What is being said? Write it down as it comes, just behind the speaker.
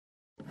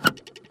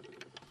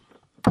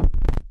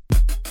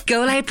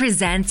Scole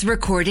presents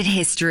Recorded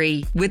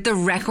History with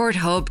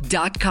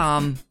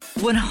therecordhub.com.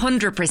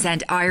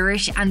 100%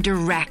 Irish and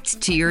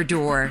direct to your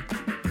door.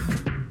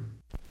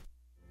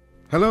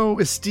 Hello,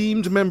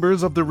 esteemed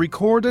members of the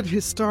Recorded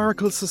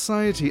Historical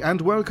Society, and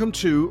welcome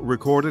to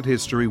Recorded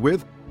History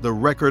with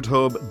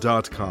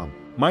therecordhub.com.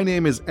 My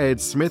name is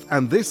Ed Smith,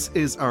 and this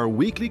is our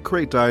weekly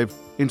crate dive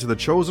into the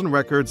chosen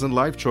records and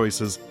life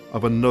choices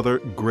of another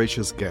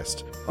gracious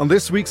guest. On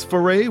this week's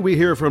foray, we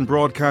hear from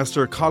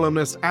broadcaster,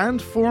 columnist,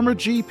 and former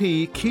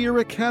GP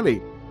Ciara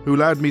Kelly, who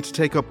allowed me to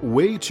take up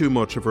way too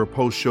much of her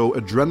post-show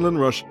adrenaline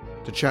rush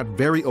to chat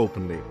very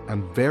openly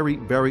and very,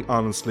 very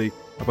honestly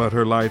about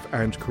her life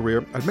and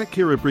career. I've met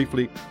Ciara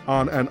briefly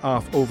on and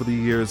off over the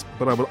years,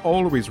 but I will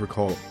always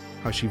recall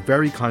how she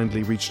very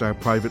kindly reached out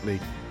privately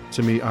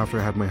to me after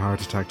I had my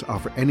heart attack to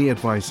offer any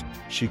advice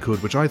she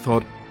could, which I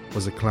thought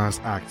was a class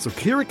act. So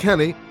Ciara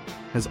Kelly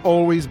has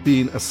always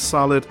been a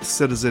solid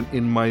citizen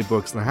in my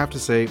books, and I have to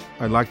say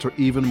I liked her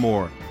even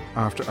more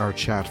after our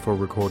chat for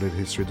Recorded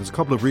History. There's a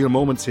couple of real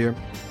moments here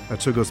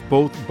that took us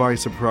both by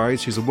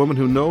surprise. She's a woman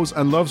who knows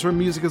and loves her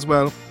music as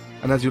well,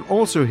 and as you'll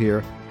also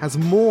hear, has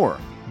more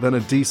than a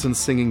decent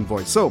singing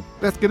voice. So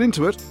let's get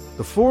into it.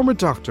 The former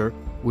doctor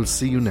will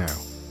see you now.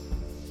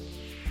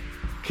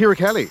 Ciara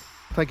Kelly,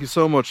 thank you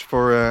so much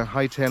for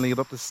hightailing it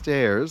up the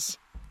stairs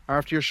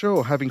after your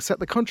show, having set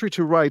the country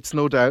to rights,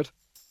 no doubt.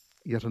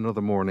 Yet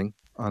another morning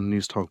on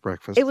News Talk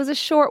Breakfast. It was a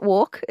short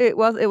walk. It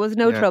was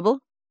no trouble.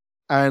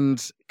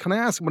 And can I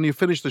ask, when you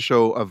finish the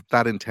show of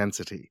that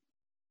intensity,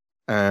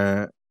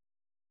 is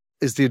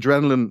the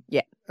adrenaline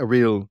a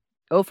real...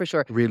 Oh, for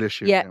sure. Real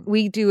issue. Yeah,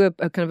 we do a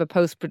kind of a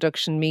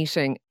post-production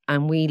meeting,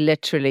 and we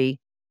literally,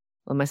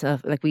 well,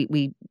 myself, like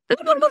we a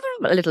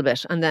little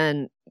bit, and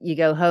then you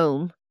go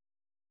home,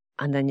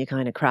 and then you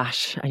kind of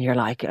crash, and you're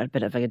like a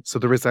bit of a... So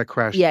there is that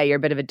crash. Yeah, you're a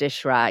bit of a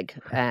dish rag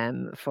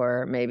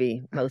for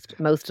maybe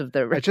most of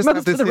the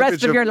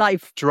rest of your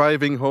life.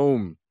 Driving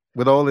home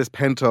with all this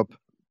pent up.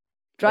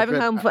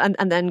 Driving home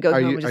and then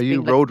going home. Are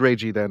you road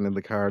ragey then in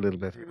the car a little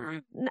bit?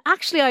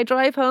 Actually, I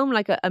drive home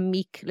like a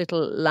meek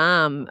little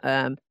lamb.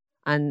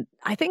 And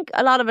I think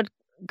a lot of it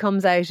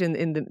comes out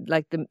in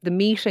the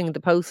meeting,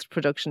 the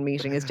post-production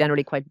meeting is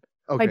generally quite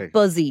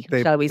buzzy,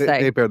 shall we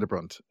say. They bear the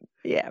brunt.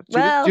 Yeah. Do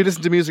you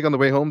listen to music on the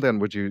way home then,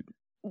 would you?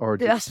 Or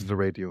do you listen to the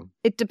radio?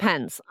 It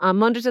depends. On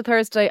Monday to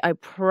Thursday, I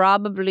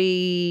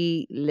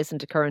probably listen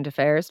to current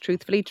affairs,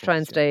 truthfully, to try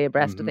and stay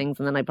abreast of things.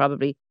 And then I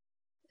probably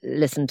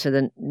listen to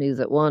the news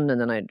at 1,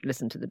 and then I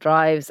listen to the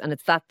drives. And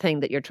it's that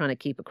thing that you're trying to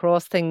keep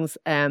across things.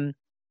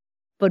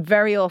 But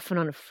very often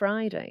on a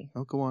Friday...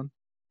 Oh, go on.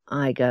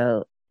 I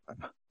go,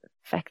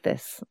 feck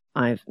this.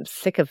 I'm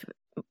sick of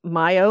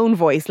my own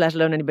voice, let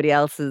alone anybody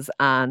else's.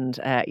 And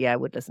I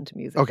would listen to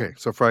music. Okay,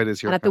 so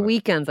Friday's your... And at the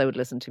weekends, I would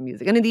listen to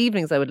music. And in the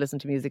evenings, I would listen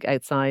to music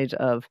outside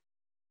of...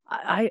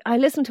 I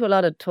listen to a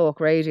lot of talk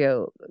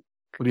radio.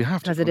 Well, you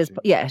have to. Because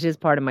it is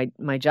part of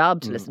my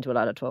job to listen to a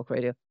lot of talk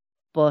radio.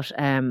 But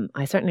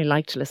I certainly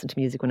like to listen to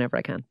music whenever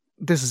I can.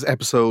 This is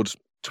episode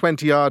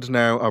 20-odd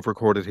now of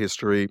Recorded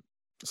History.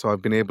 So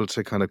I've been able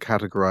to kind of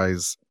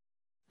categorise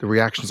the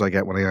reactions I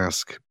get when I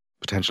ask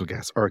potential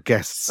guests, or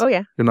guests. Oh,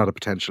 yeah. You're not a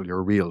potential, you're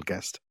a real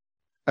guest.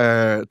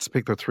 To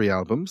pick their 3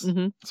 albums.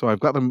 Mm-hmm. So I've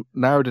got them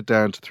narrowed it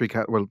down to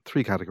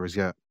 3 categories,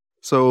 yeah.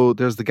 So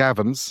there's the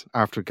Gavins,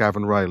 after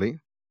Gavin Riley,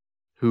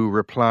 who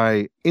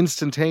reply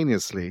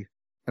instantaneously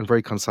and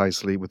very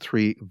concisely with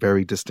 3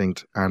 very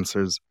distinct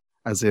answers,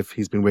 as if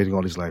he's been waiting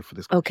all his life for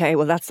this. Okay,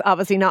 well, that's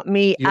obviously not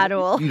me at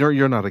all.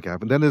 You're not a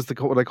Gavin. Then there's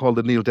what I call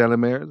the Neil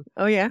Delamere.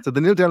 Oh, yeah. So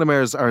the Neil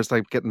Delamers are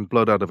like getting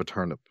blood out of a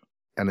turnip.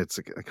 And it's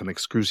an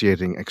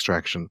excruciating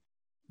extraction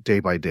day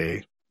by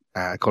day.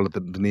 I call it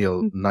the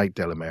Neil Night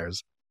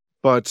Delamers.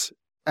 But...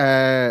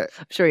 I'm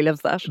sure he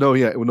loves that. No,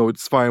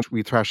 it's fine.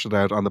 We thrashed it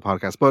out on the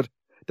podcast. But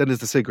then there's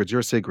the Sigrid.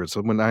 You're Sigrid.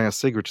 So when I asked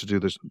Sigrid to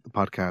do the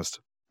podcast,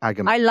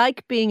 I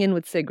like being in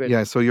with Sigrid.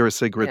 Yeah, so you're a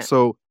Sigrid. Yeah.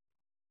 So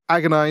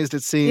agonised,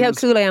 it seems. See how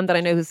cool I am that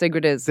I know who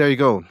Sigrid is. There you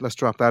go. Let's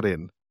drop that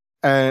in.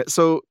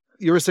 So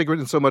you're a Sigrid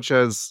in so much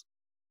as...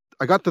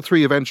 I got the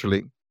 3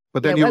 eventually.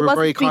 But then you were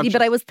very conscious.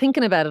 But I was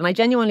thinking about it, and I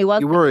genuinely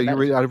was. I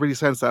really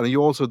sensed that. And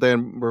you also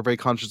then were very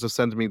conscious of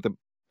sending me the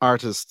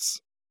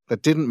artists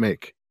that didn't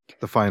make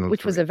the final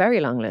Which 3. was a very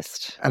long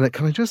list. And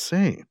can I just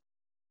say,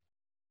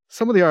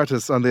 some of the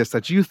artists on this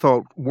that you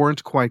thought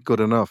weren't quite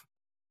good enough.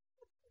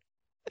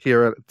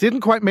 Ciara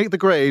didn't quite make the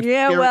grade.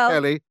 Yeah, Ciara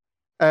Kelly.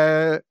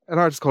 An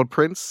artist called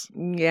Prince.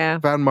 Yeah.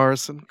 Van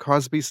Morrison,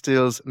 Crosby,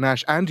 Stills,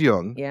 Nash and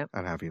Young. Yeah.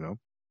 I'll have you know.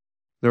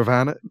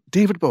 Nirvana,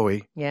 David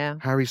Bowie. Yeah.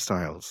 Harry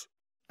Styles.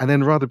 And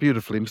then rather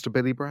beautifully, Mr.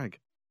 Billy Bragg.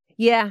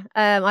 Yeah,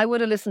 I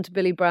would have listened to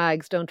Billy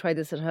Bragg's Don't Try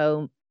This at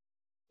Home.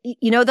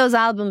 You know those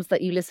albums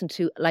that you listen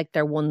to like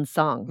they're one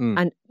song,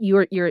 and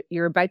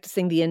you're about to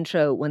sing the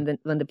intro when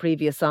the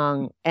previous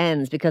song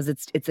ends because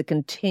it's a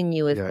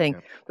continuous thing.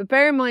 Yeah. But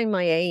bear in mind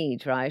my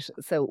age, right?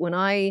 So when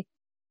I'd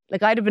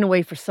have been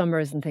away for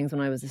summers and things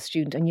when I was a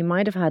student, and you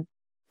might have had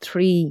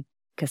 3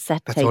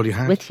 cassette That's all you tapes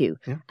had. with you,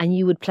 Yeah. and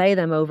you would play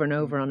them over and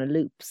over on a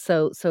loop.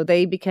 So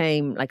they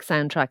became like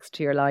soundtracks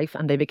to your life,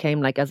 and they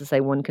became like, as I say,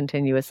 one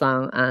continuous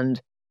song.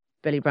 And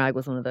Billy Bragg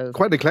was one of those.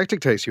 Quite an eclectic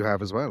taste you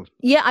have as well.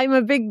 Yeah, I'm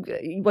a big.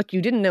 What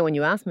you didn't know when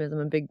you asked me is I'm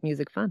a big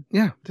music fan.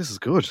 Yeah, this is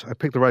good. I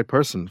picked the right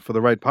person for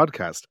the right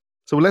podcast.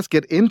 So let's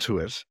get into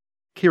it.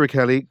 Ciara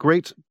Kelly,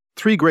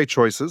 three great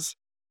choices.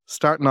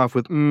 Starting off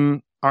with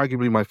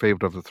arguably my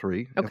favourite of the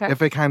three, Okay.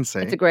 if I can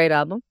say. It's a great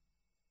album.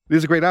 It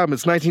is a great album.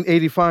 It's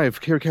 1985.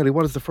 Ciara Kelly,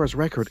 what is the first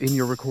record in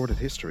your recorded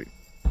history?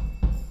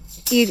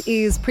 It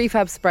is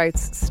Prefab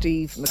Sprouts'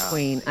 Steve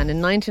McQueen. And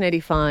in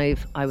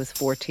 1985, I was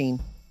 14.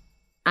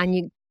 And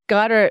you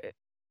gotta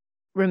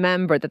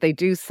remember that they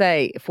do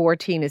say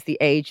 14 is the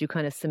age you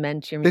kind of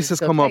cement your musical This has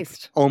come up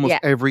taste. almost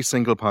every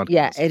single podcast.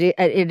 Yeah,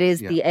 it is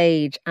the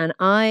age. And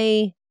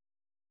I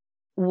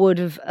would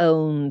have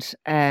owned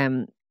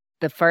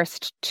the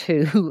first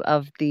two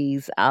of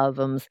these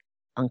albums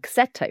on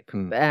cassette tape.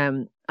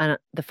 And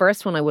the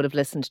first one I would have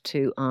listened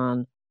to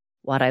on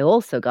what I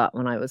also got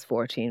when I was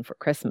 14 for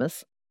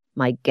Christmas,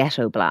 my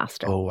Ghetto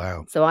Blaster. Oh,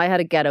 wow. So I had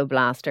a Ghetto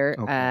Blaster.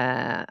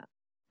 Okay.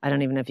 I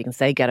don't even know if you can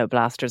say Ghetto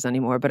Blasters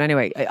anymore. But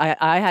anyway,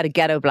 I had a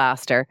Ghetto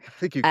Blaster. I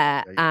think you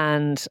can.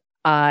 And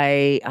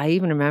I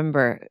even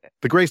remember...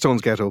 The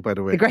Greystones Ghetto, by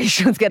the way. The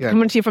Greystones Ghetto,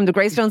 coming to you from the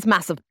Greystones,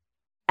 massive.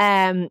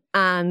 And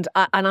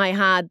I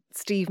had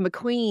Steve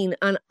McQueen,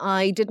 and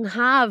I didn't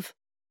have...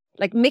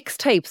 Like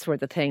mixtapes were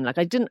the thing. Like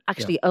I didn't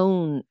actually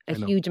own a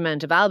huge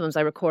amount of albums.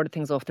 I recorded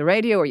things off the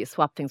radio, or you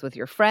swap things with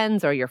your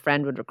friends, or your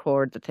friend would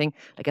record the thing.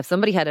 Like if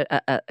somebody had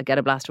a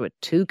Ghetto Blaster with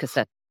 2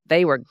 cassettes,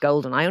 they were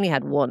golden. I only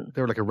had 1.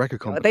 They were like a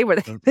record company. They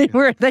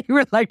were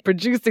like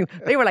producing.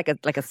 They were like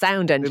a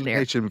sound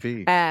engineer.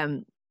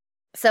 HMV.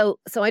 So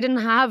I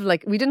didn't have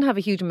we didn't have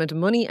a huge amount of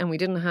money, and we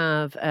didn't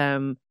have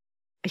a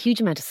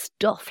huge amount of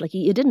stuff. Like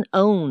you didn't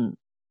own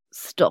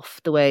stuff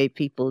the way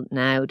people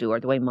now do, or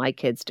the way my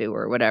kids do,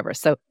 or whatever.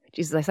 So.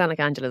 Jesus, I sound like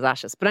Angela's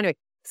Ashes. But anyway,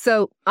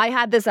 so I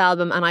had this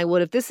album,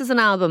 and this is an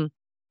album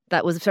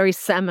that was very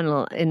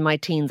seminal in my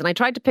teens. And I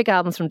tried to pick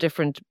albums from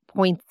different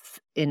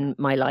points in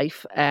my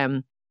life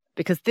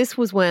because this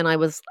was when I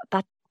was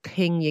that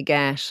thing you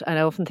get. And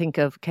I often think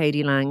of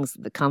Katie Lang's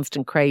The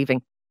Constant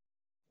Craving.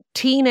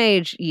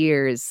 Teenage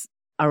years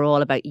are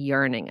all about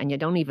yearning, and you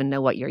don't even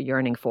know what you're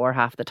yearning for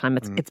half the time.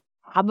 It's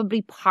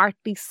probably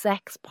partly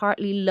sex,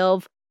 partly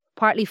love,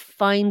 partly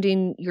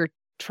finding your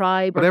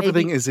tribe, but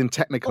everything is in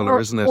Technicolor,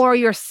 isn't it? Or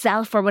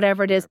yourself, or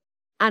whatever it is.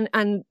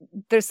 And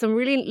there's some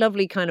really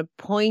lovely kind of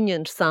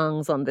poignant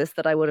songs on this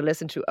that I would have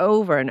listened to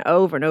over and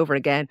over and over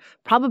again,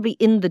 probably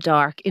in the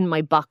dark, in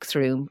my box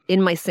room,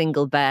 in my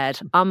single bed,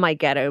 on my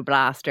Ghetto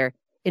Blaster,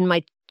 in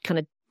my kind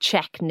of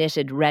check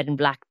knitted red and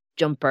black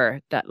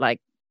jumper that like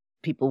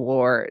people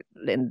wore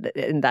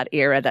in that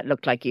era that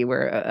looked like you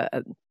were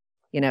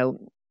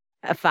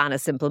a fan of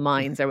Simple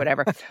Minds or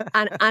whatever.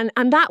 and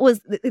that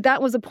was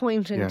a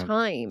point in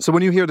time. So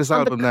when you hear this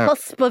album now, on the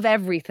cusp of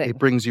everything, it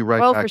brings you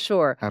right back. Oh, for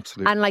sure.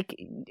 Absolutely. And like,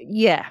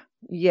 yeah.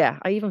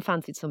 I even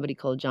fancied somebody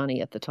called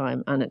Johnny at the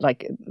time. And it,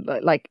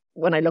 like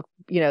when I look,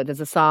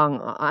 there's a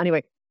song.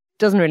 Anyway,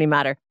 doesn't really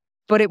matter.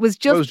 But it was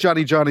just... It was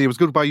Johnny Johnny. It was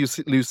Goodbye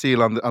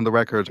Lucille on the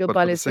record. Goodbye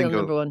but Lucille,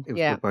 single, number 1. It was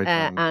Yeah. Goodbye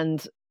Johnny.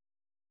 And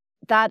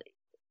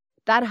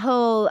that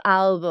whole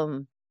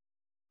album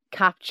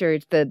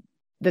captured the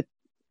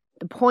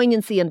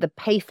poignancy and the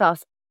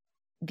pathos,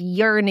 the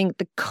yearning,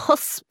 the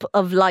cusp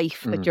of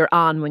life that you're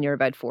on when you're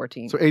about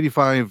 14. So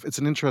 85, it's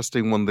an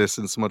interesting one, this,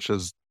 in so much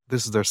as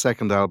this is their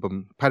second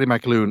album. Paddy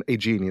McAloon, a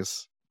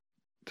genius.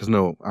 There's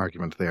no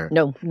argument there.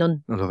 No,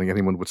 none. I don't think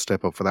anyone would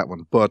step up for that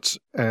one. But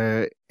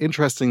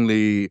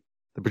interestingly,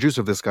 the producer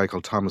of this guy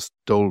called Thomas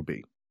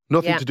Dolby.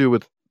 Nothing to do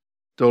with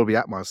Dolby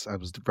Atmos. I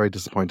was very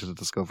disappointed to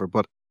discover.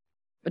 But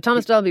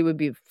Thomas Dolby would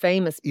be a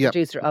famous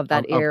producer of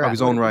that era. Of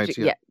his own right,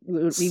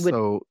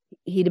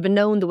 He'd have been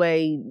known the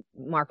way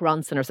Mark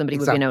Ronson or somebody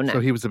would be known now.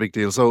 So he was a big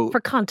deal. So for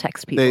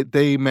context, people.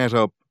 They met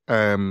up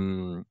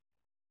and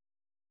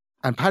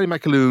Paddy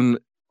McAloon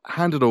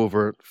handed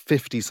over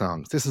 50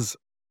 songs. This is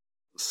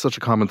such a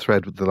common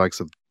thread with the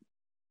likes of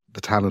the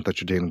talent that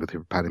you're dealing with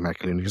here, Paddy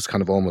McAloon. He just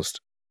kind of almost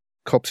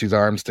cups his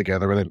arms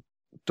together and then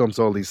dumps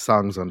all these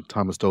songs on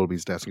Thomas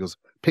Dolby's desk and goes,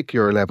 pick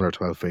your 11 or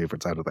 12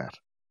 favourites out of that.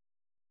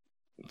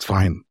 It's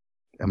fine.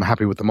 I'm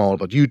happy with them all,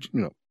 but you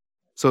know.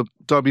 So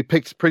Dolby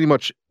picked pretty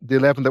much the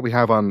 11 that we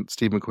have on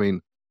Steve McQueen.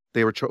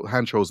 They were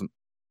hand-chosen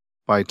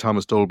by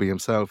Thomas Dolby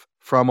himself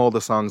from all the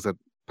songs that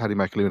Paddy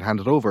McAloon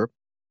handed over.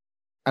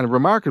 And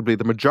remarkably,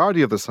 the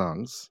majority of the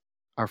songs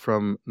are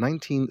from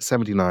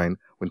 1979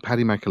 when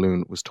Paddy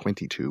McAloon was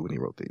 22 when he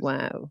wrote these.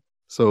 Wow.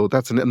 So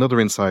that's another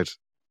insight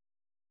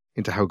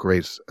into how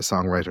great a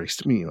songwriter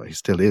he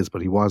still is,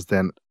 but he was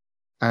then.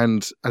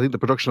 And I think the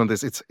production on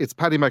this, it's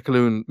Paddy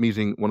McAloon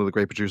meeting one of the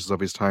great producers of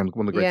his time,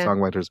 one of the great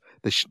songwriters.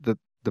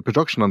 The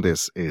production on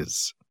this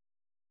is,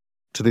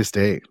 to this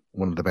day,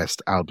 one of the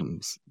best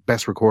albums,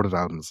 best recorded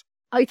albums.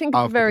 I think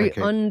it's a very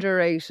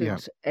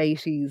underrated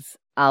 80s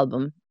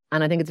album.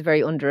 And I think it's a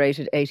very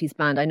underrated 80s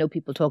band. I know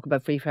people talk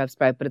about Free Fab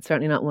Sprout, but it's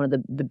certainly not one of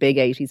the big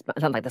 80s bands.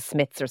 It's not like the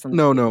Smiths or something.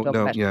 No,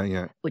 about,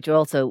 yeah. Which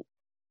also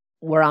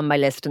were on my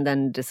list and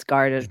then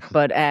discarded.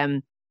 But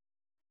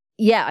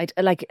yeah,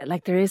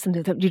 there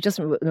isn't. You just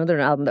another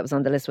album that was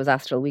on the list was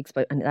Astral Weeks,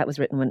 and that was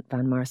written when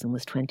Van Morrison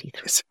was 23.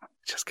 I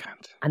just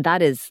can't. And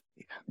that is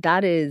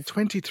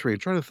 23. I'm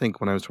trying to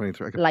think when I was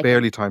 23. I could like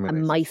barely time a it.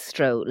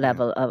 maestro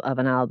level of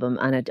an album,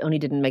 and it only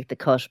didn't make the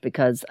cut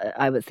because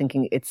I was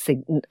thinking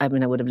I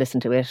would have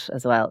listened to it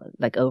as well,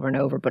 like over and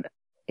over, but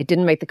it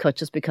didn't make the cut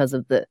just because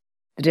of the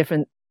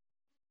different.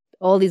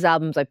 All these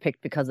albums I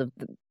picked because of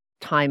the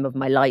time of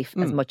my life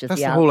as much as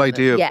that's the whole album.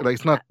 idea. Like,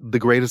 it's not the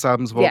greatest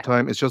albums of all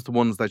time. It's just the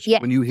ones that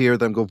when you hear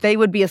them, go. They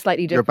would be a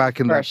slightly different. You're back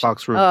in version. that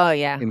box room. Oh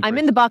yeah, I'm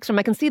in the box room.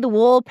 I can see the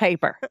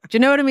wallpaper. Do you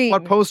know what I mean?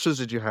 What posters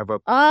did you have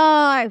up?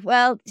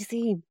 Well, you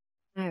see,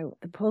 now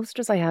the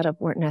posters I had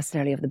up weren't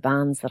necessarily of the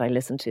bands that I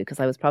listened to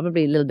because I was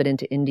probably a little bit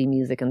into indie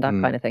music and that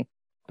kind of thing.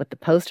 But the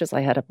posters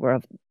I had up were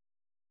of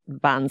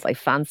bands I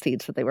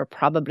fancied, so they were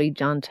probably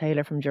John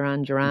Taylor from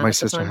Duran Duran. My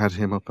sister had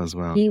him up as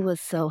well. He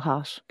was so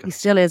hot. He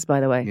still is, by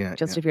the way. Yeah,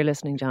 if you're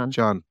listening, John.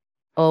 John.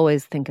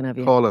 Always thinking of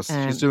you. Call us.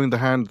 She's doing the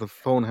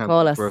phone hand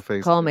call us. to her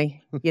face. Call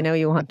me. You know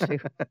you want to.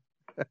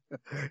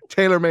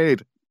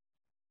 Tailor-made.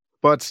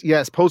 But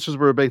yes, posters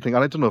were a big thing.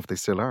 And I don't know if they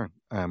still are.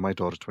 My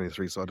daughter's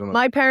 23, so I don't know.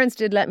 My parents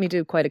did let me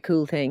do quite a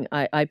cool thing.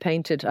 I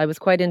painted. I was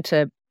quite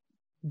into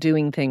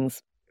doing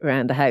things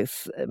around the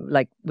house,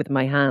 like with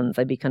my hands.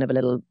 I'd be kind of a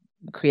little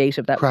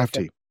creative. That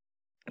crafty.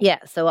 Yeah,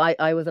 so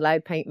I was allowed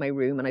to paint my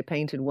room, and I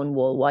painted one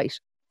wall white,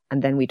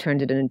 and then we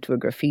turned it into a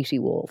graffiti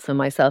wall. So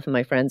myself and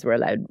my friends were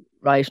allowed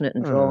writing it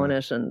and drawing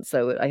it, and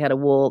so I had a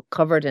wall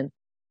covered in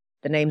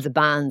the names of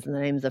bands and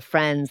the names of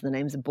friends and the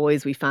names of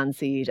boys we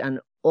fancied and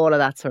all of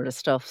that sort of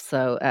stuff.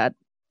 So I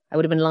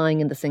would have been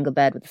lying in the single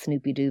bed with the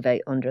Snoopy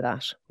duvet under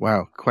that.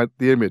 Wow, quite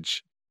the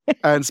image.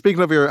 And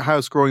speaking of your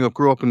house growing up,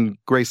 grew up in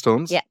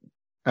Greystones. Yeah.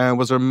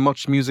 Was there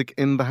much music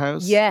in the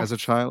house as a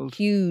child?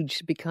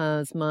 Huge,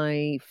 because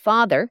my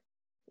father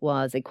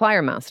was a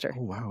choir master.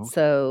 Oh, wow.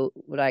 So,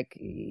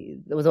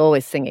 there was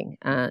always singing,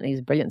 and he's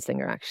a brilliant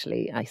singer,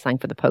 actually. I sang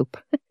for the Pope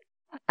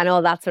and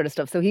all that sort of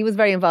stuff. So he was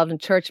very involved in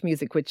church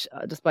music, which,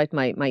 despite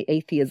my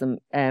atheism,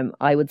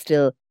 I would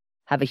still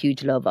have a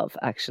huge love of,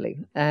 actually.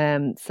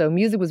 So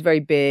music was very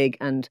big,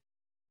 and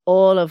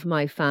all of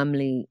my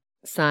family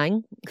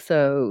sang.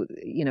 So,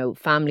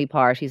 family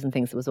parties and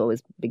things, there was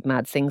always big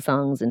mad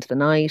sing-songs into the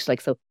night.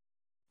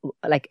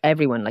 Like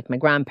everyone, like my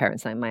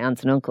grandparents sang, my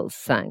aunts and uncles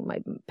sang, my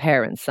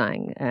parents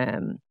sang,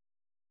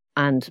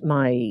 and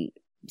my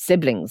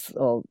siblings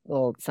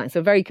all sang.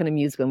 So very kind of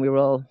musical, and we were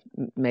all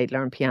made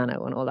learn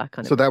piano and all that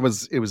kind of. So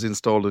it was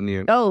installed in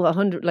you. Oh,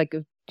 100,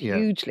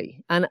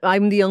 hugely. And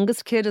I'm the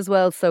youngest kid as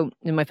well, so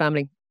in my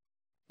family.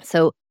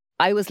 So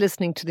I was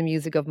listening to the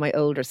music of my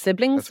older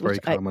siblings. That's very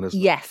common, isn't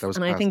it? Yes,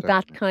 and I think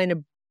that kind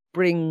of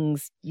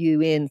brings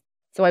you in.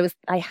 So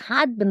I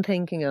had been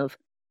thinking of,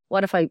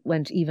 what if I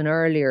went even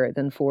earlier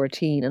than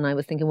 14? And I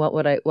was thinking, what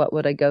would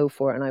I go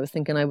for? And I was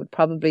thinking I would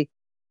probably,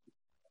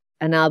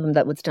 an album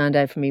that would stand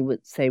out for me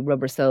would say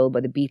Rubber Soul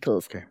by the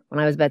Beatles. Okay. When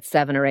I was about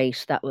 7 or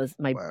 8, that was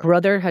my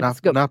brother had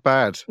discovered. Not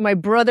bad. My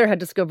brother had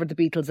discovered the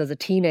Beatles as a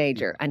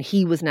teenager, and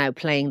he was now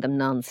playing them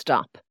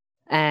nonstop.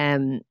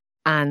 And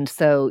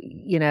so,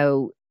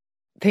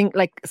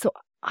 so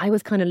I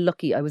was kind of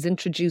lucky. I was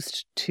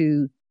introduced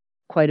to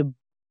quite a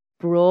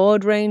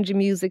broad range of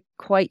music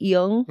quite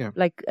young. Yeah.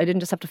 Like, I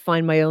didn't just have to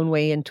find my own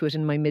way into it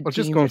in my mid-teens.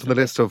 Well, just going from the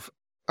list of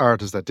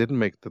artists that didn't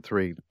make the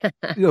 3,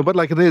 but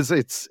like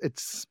it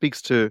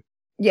speaks to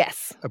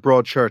a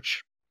broad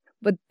church.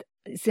 But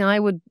see, I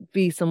would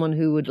be someone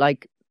who would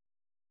like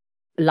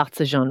lots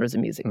of genres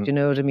of music. Do you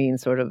know what I mean?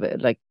 Sort of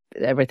like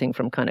everything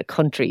from kind of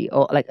country,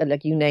 or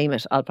like you name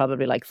it, I'll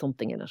probably like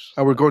something in it.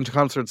 Are we going to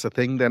concerts a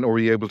thing then, or were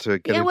you able to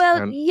get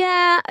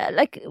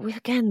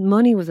again,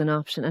 money was an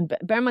option, and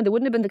bear in mind there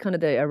wouldn't have been the kind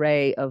of the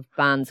array of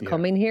bands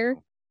coming here.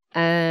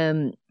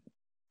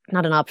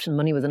 Not an option,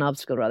 money was an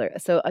obstacle rather.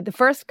 So the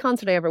first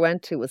concert I ever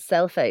went to was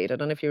Self-Aid. I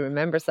don't know if you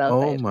remember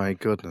Self-Aid. Oh my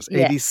goodness,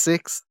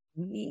 86.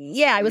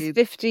 Yeah, I was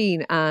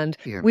 15, and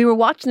we were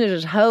watching it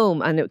at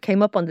home, and it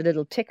came up on the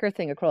little ticker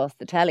thing across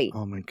the telly.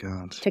 Oh my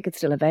God. Tickets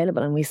still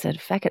available, and we said,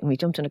 feck it, and we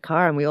jumped in a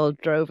car and we all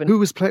drove. And who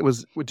was playing?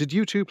 Did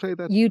U2 play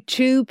that?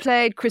 U2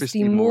 played,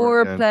 Christy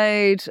Moore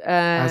played.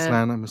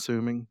 Aslan, I'm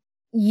assuming.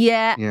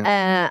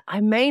 Yeah.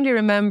 I mainly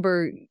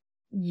remember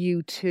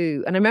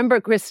U2, and I remember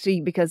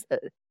Christy because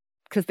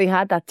they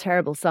had that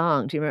terrible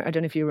song. Do you remember? I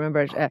don't know if you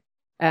remember it.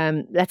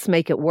 Let's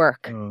Make It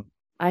Work.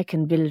 I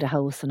can build a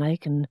house, and I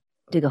can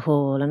dig a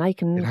hole, and I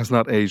can. It has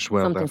not aged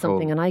well.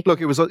 Something, and I can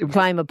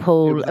climb a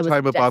pole. It was the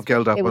time of Bob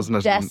Geldof, wasn't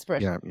it?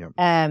 Desperate. Yeah.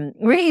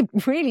 Really,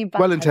 really bad.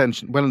 Well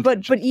intentioned.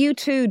 But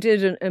U2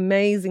 did an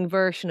amazing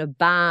version of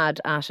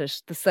Bad at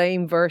it, the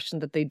same version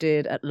that they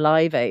did at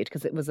Live Aid,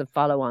 because it was a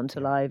follow-on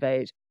to Live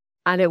Aid,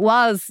 and it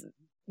was.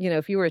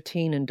 If you were a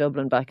teen in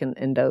Dublin back in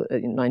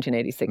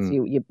 1986,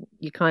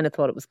 you kind of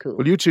thought it was cool.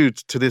 Well,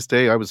 U2 to this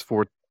day, I was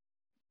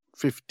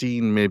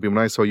 15 maybe when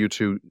I saw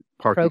U2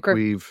 Parky Croker.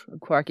 Queeve.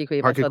 Quarky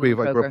Queeve. Parky Queeve,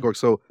 I grew up in Cork.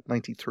 So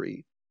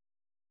 93.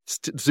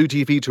 Zoo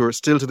TV tour,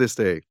 still to this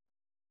day,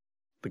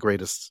 the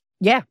greatest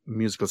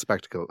musical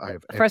spectacle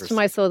I've ever First time seen.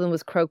 I saw them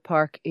was Croke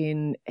Park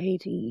in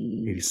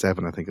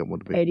 87, I think it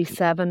would have been.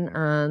 87,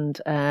 and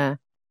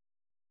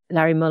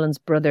Larry Mullen's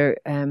brother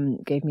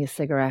gave me a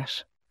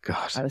cigarette.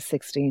 God. I was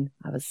 16.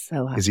 I was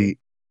so happy. Is he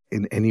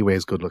in any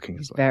ways good looking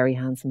as well? Very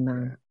handsome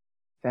man.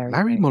 Very,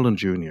 Larry very. Mullen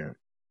Jr.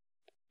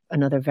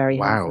 Another very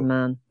handsome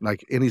man.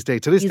 Like in his day,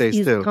 to this day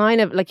He's still.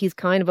 he's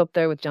kind of up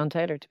there with John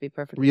Taylor, to be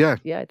perfectly Yeah.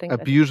 honest. Yeah, I think A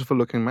beautiful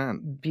looking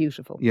man.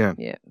 beautiful. Yeah.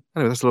 Yeah.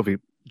 Anyway, that's a lovely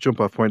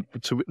jump off point.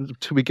 But till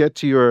we get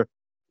to your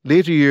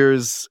later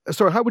years,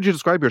 so how would you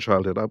describe your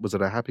childhood? Was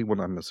it a happy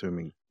one, I'm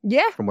assuming?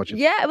 Yeah. From what you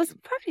Yeah, it was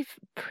probably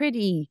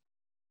pretty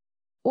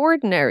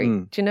ordinary.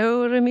 Do you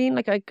know what I mean?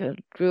 Like I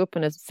grew up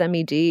in a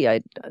semi-D.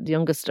 I'm the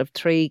youngest of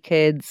 3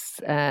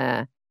 kids.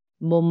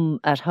 Mum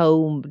at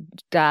home,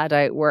 dad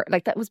out work.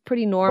 Like that was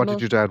pretty normal. What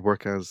did your dad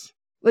work as?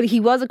 Well, he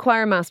was a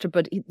choir master,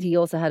 but he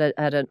also had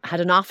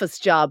an office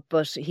job.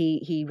 But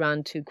he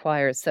ran 2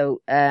 choirs.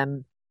 So I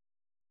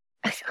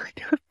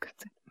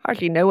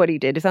hardly know what he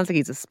did. It sounds like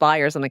he's a spy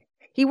or something.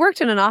 He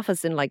worked in an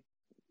office in like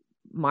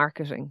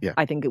marketing. Yeah,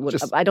 I think it would.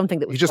 I don't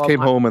think that was. He just came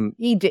home and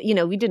he did. You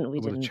know, we didn't.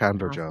 a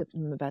Chandler ask job.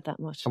 him about that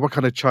much. And what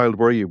kind of child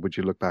were you? Would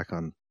you look back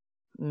on?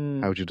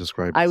 How would you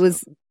describe? I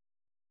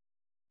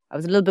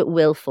was a little bit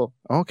willful.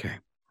 Okay.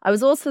 I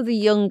was also the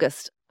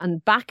youngest,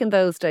 and back in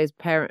those days,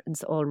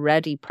 parents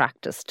already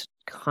practiced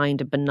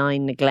kind of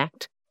benign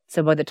neglect.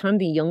 So by the time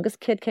the youngest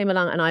kid came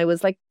along, and I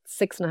was like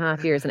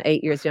 6.5 years and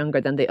 8 years younger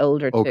than the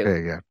older two.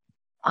 Okay, yeah.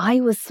 I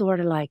was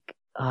sort of like,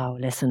 oh,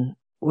 listen,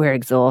 we're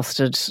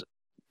exhausted.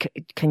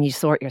 Can you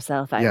sort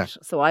yourself out? Yeah.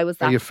 So I was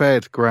that. Are you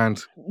fed,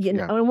 Grant? You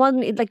know, and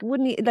wouldn't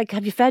he, like,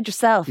 have you fed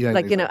yourself? Yeah,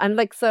 like, exactly. you know, and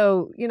like,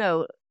 so, you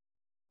know,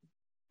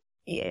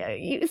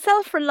 yeah,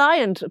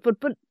 self-reliant, but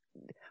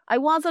I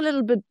was a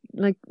little bit,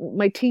 like,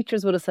 my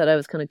teachers would have said I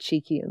was kind of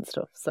cheeky and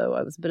stuff. So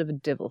I was a bit of a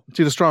divil.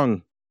 So you had a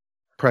strong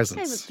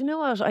presence. You know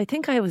what? I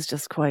think I was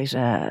just quite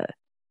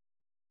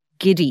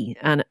giddy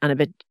and a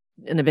bit,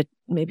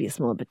 maybe a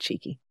small bit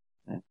cheeky.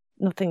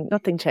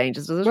 Nothing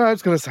changes, does it? Well, I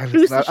was going to say,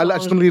 listen, I'm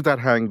just going to leave that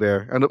hang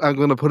there, and I'm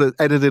going to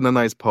edit in a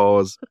nice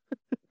pause,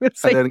 and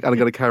then I'm going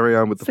to carry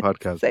on with the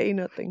podcast. Say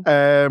nothing.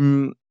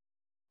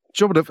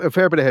 Jumping a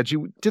fair bit ahead,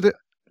 you did a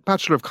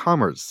Bachelor of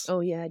Commerce. Oh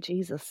yeah,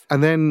 Jesus.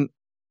 And then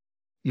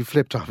you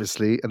flipped,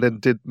 obviously, and then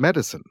did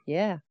medicine.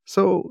 Yeah.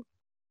 So,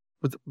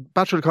 with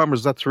Bachelor of Commerce,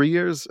 was that 3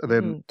 years? And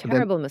then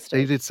terrible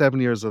mistake. You did 7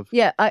 years of.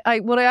 Yeah,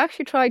 what I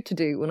actually tried to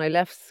do when I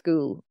left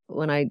school,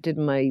 when I did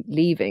my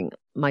leaving,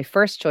 my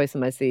first choice in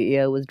my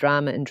CEO was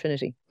drama in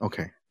Trinity.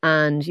 Okay.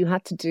 And you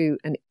had to do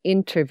an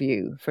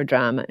interview for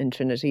drama in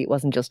Trinity. It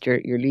wasn't just your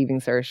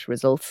leaving cert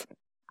results.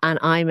 And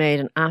I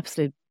made an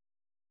absolute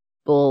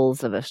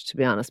balls of it, to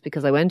be honest,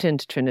 because I went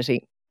into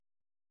Trinity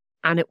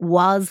and it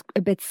was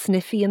a bit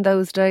sniffy in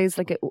those days.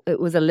 Like it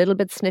was a little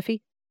bit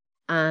sniffy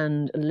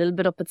and a little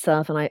bit up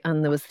itself.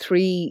 And there was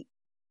 3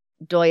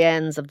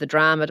 doyens of the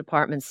drama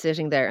department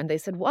sitting there, and they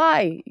said,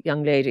 "Why,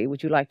 young lady,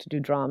 would you like to do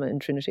drama in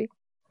Trinity?"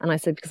 And I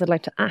said, "Because I'd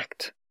like to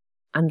act."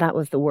 And that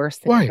was the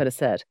worst thing I could have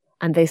said.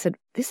 And they said,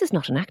 "This is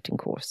not an acting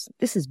course.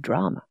 This is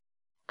drama."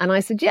 And I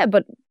said, "Yeah,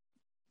 but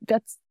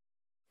that's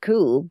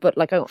cool. But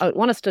like, I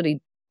want to study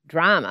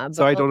drama." But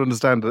so I don't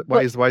understand.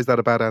 Why is that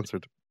a bad answer?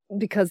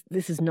 Because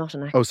this is not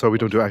an acting. Oh, so we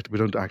don't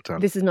act on.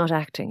 This is not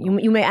acting.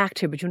 You may act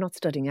here, but you're not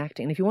studying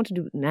acting. And if you want to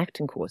do an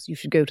acting course, you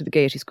should go to the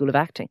Gaiety School of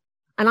Acting.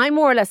 And I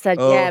more or less said,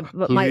 yeah,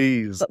 but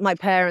my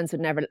parents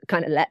would never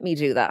kind of let me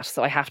do that.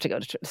 So I have to go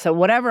to, so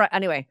whatever.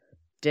 Anyway,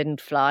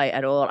 didn't fly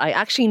at all. I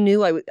actually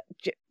knew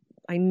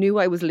I knew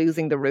I was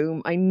losing the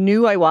room. I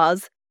knew I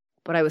was,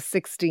 but I was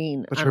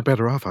 16. But you're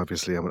better off,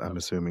 obviously, I'm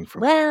assuming.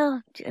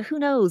 Well, who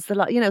knows?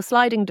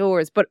 Sliding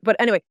doors. But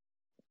anyway,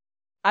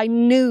 I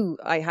knew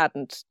I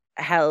hadn't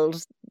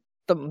held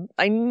them.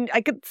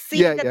 I could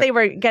see that they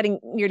were getting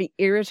nearly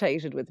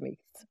irritated with me.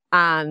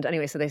 And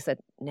anyway, so they said,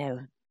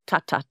 no,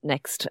 tat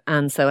next.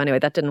 And so anyway,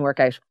 that didn't work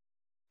out.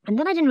 And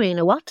then I didn't really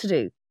know what to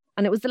do.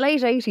 And it was the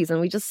late 80s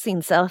and we just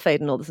seen self-aid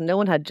and all this and no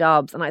one had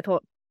jobs. And I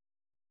thought,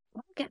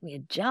 what will get me a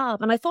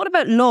job? And I thought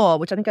about law,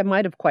 which I think I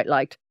might have quite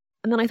liked.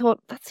 And then I thought,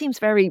 that seems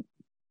very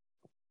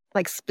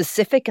like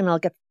specific and I'll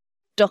get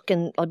stuck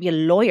and I'll be a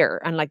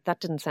lawyer. And like, that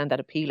didn't sound that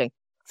appealing.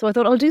 So I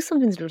thought I'll do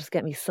something that'll just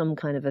get me some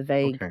kind of a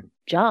vague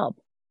job.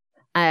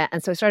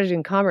 And so I started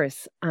doing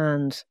commerce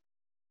and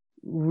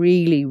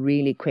really,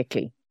 really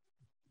quickly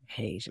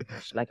hated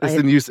it. Like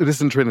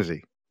this in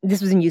Trinity? This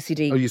was in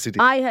UCD. Oh, UCD.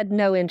 I had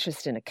no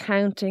interest in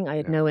accounting. I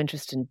had no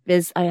interest in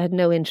biz. I had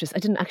no interest. I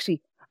didn't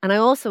actually, and I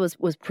also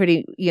was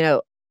pretty,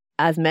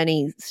 as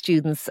many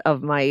students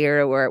of my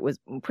era where it was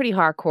pretty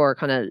hardcore,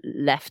 kind of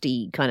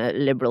lefty, kind of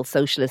liberal,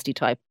 socialisty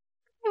type.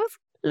 I was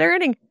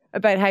learning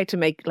about how to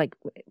make like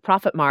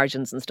profit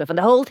margins and stuff. And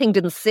the whole thing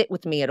didn't sit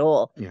with me at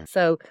all. Yeah.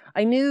 So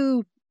I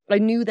knew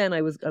then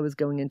I was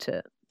going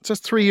into.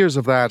 Just 3 years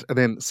of that and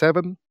then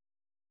 7?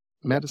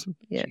 medicine?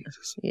 Yeah.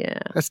 Jesus. Yeah.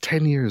 That's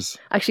 10 years.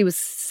 Actually, it was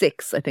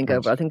 6, I think, Right.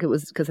 over. I think it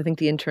was because I think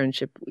the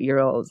internship,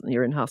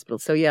 you're in hospital.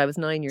 So yeah, I was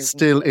 9 years.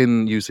 Still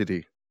in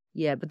UCD.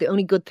 Yeah, but the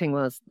only good thing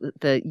was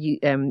the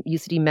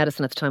UCD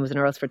medicine at the time was in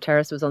Earlsford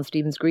Terrace. It was on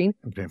Stephen's Green.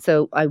 Okay.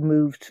 So I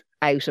moved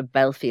out of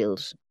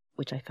Belfield,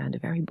 which I found a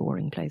very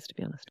boring place, to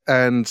be honest.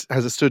 And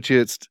has it stood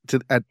you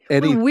at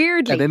any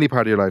Weirdly, at any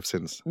part of your life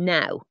since?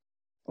 now.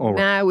 All right.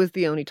 Now is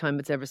the only time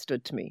it's ever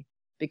stood to me,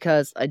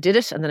 because I did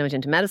it and then I went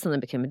into medicine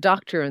and became a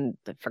doctor and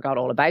I forgot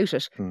all about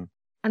it.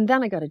 And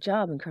then I got a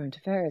job in current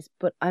affairs.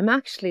 But I'm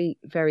actually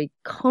very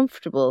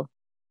comfortable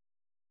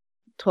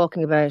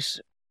talking about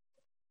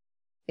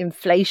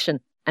inflation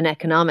and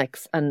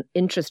economics and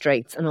interest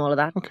rates and all of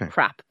that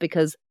crap,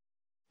 because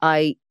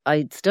I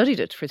studied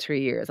it for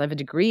 3 years. I have a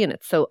degree in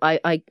it. So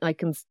I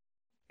can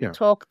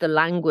talk the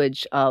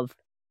language of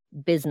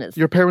business.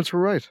 Your parents were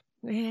right.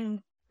 Yeah.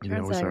 You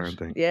always are, aren't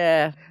they?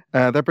 Yeah.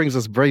 That brings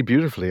us very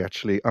beautifully,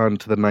 actually, on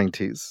to the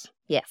 90s.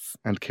 Yes.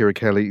 And Ciara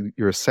Kelly,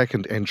 your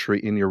second entry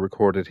in your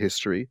recorded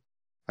history.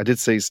 I did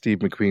say Steve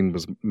McQueen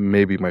was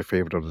maybe my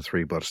favourite of the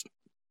three, but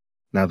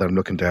now that I'm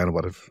looking down at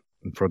what I've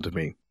in front of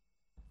me,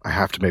 I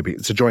have to maybe...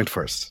 It's a joint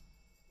first.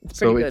 It's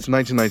so it's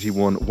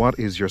 1991. What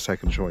is your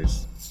second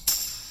choice?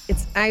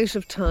 It's Out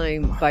of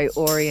Time by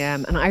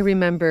R.E.M. And I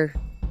remember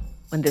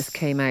when this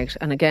came out,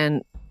 and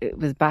again... It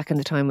was back in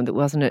the time when it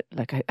wasn't it,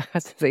 like I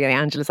had to say,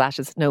 Angela's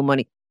Ashes, no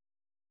money.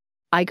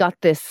 I got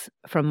this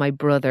from my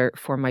brother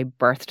for my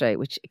birthday,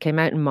 which came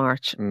out in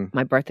March.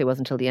 My birthday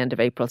wasn't until the end of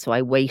April, so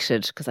I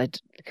waited because I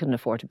couldn't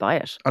afford to buy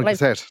it. On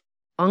cassette?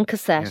 On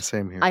cassette. Yeah,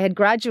 same here. I had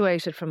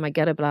graduated from my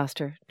Ghetto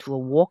Blaster to a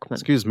Walkman.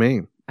 Excuse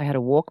me. I had a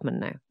Walkman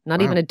now.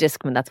 Not even a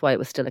Discman, that's why it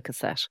was still a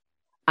cassette.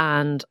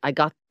 And I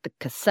got the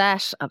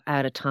cassette of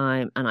Out of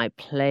Time and I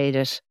played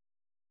it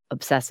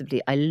obsessively.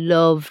 I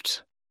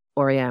loved...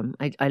 R.E.M.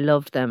 I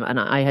loved them, and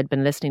I had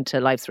been listening to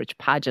Life's Rich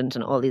Pageant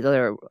and all these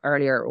other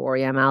earlier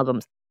R.E.M.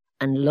 albums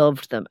and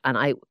loved them. And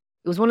it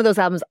was one of those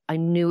albums I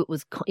knew it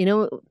was,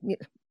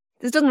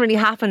 this doesn't really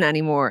happen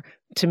anymore,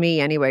 to me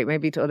anyway,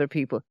 maybe to other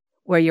people,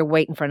 where you're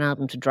waiting for an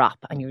album to drop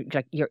and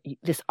you're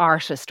this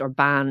artist or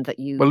band that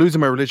you... Well, Losing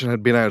My Religion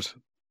had been out,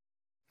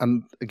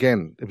 and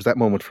again, it was that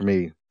moment for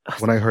me.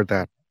 When I heard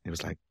that, it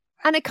was like...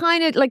 And it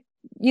kind of like,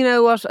 you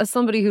know what, as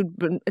somebody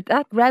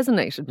that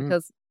resonated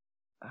because...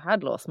 I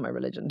had lost my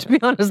religion, to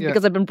be honest,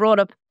 because I've been brought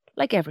up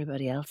like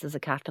everybody else as a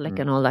Catholic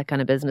and all that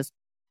kind of business.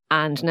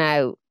 And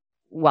now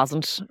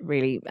wasn't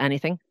really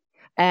anything.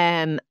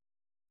 And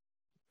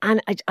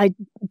I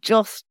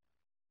just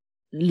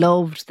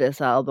loved this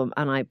album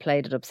and I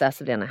played it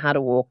obsessively and I had a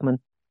Walkman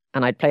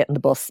and I'd play it in the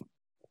bus.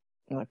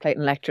 And I'd play it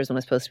in lectures when I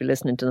was supposed to be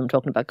listening to them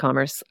talking about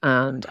commerce.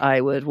 And I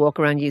would walk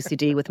around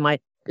UCD with my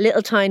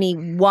little tiny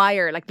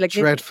wire, like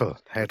dreadful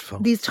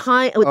headphones. These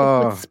tiny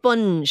with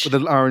sponge, with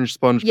an orange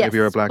sponge. Yes, maybe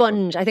or a black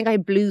sponge. One. I think I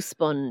had blue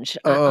sponge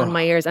on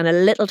my ears and a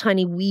little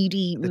tiny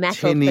weedy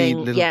metal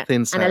thing,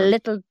 thin sound. and a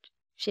little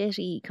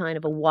shitty kind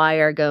of a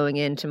wire going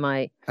into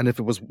my. And if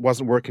it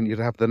wasn't working, you'd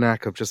have the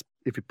knack of just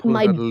if you pull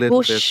my it out a little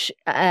Bush,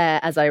 bit.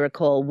 As I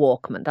recall,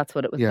 Walkman. That's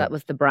what it was. Yeah. That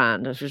was the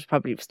brand. It was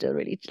probably still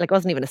really like it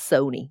wasn't even a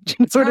Sony.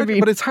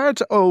 But it's hard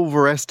to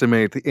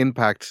overestimate the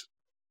impact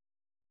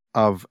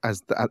of at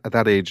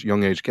that age,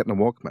 young age, getting a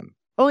Walkman.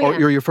 Oh yeah.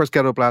 Or your first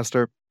Ghetto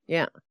Blaster.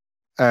 Yeah.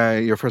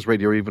 Your first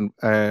radio, even,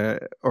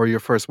 or your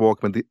first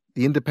Walkman.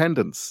 The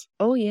independence.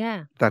 Oh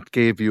yeah. That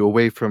gave you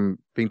away from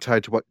being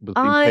tied to what was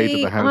being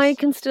paid at the house. I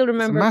can still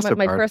remember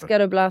my first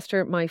Ghetto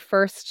Blaster, my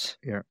first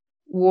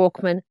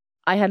Walkman.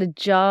 I had a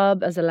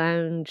job as a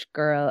lounge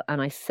girl,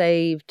 and I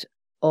saved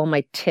all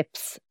my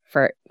tips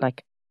for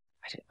like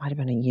it might have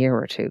been a year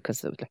or two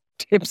because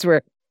tips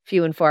were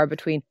few and far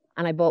between.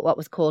 And I bought what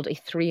was called a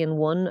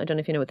 3-in-1. I don't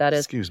know if you know what that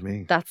is. Excuse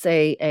me. That's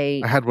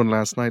I had one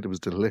last night. It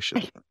was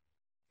delicious.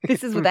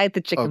 This is without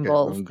the chicken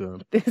balls. Oh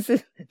God. This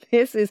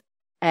is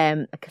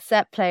a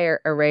cassette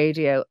player, a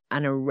radio,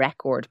 and a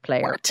record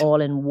player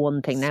all in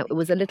one thing. Now it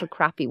was a little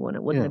crappy one.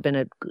 It wouldn't have been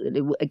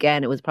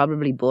it was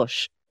probably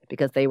Bush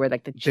because they were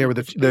like the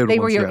cheapest. They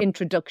were your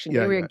introduction.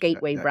 They were your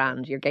gateway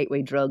brand, your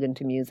gateway drug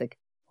into music.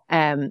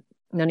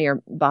 None of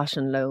your Bosch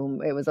and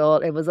Loam. It was all,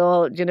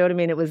 do you know what I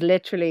mean? It was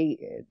literally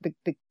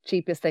the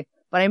cheapest thing.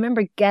 But I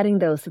remember getting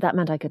those, so that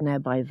meant I could now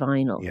buy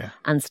vinyl. Yeah.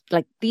 And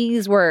like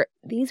these were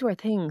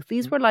things.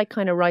 These were like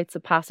kind of rites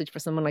of passage for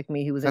someone like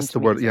me who was That's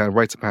into music. That's the word,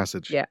 rites of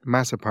passage. Yeah.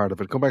 Massive part of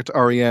it. Go back to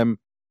R.E.M.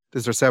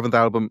 This is their 7th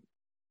album.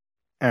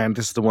 And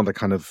this is the one that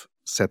kind of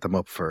set them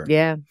up for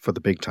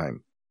the big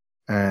time.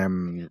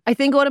 I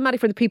think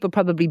Automatic for the People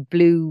probably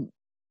blew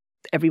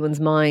everyone's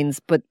minds.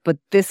 But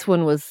this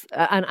one was,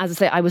 and as I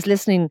say, I was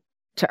listening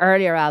to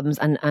earlier albums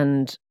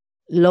and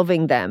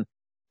loving them,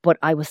 but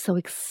I was so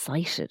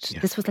excited. Yeah.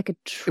 This was like a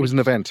treat. It was an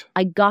event.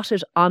 I got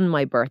it on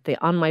my birthday.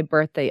 On my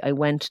birthday, I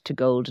went to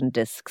Golden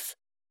Discs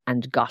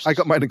and got it. I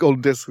got mine at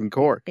Golden Discs in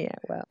Cork. Yeah,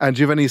 well. And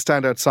do you have any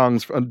standout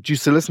songs? Do you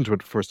still listen to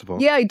it, first of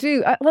all? Yeah, I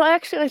do.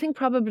 I think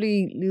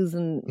probably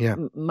Losing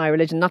My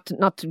Religion, not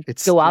to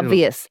it's so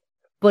obvious,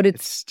 but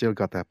it's still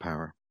got that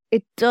power.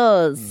 It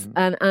does.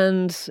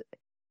 And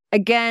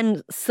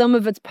again, some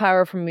of its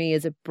power for me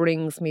is it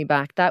brings me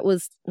back. That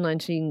was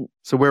 19.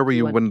 So where were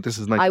you when this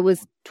is 19? I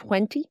was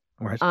 20.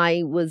 Right.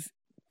 I was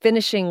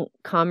finishing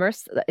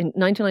commerce. In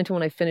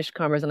 1991, I finished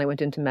commerce and I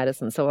went into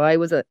medicine. So I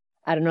was at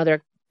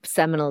another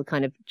seminal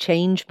kind of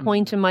change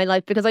point in my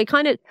life because I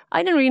didn't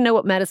really know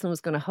what medicine was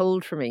going to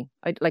hold for me.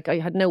 I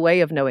had no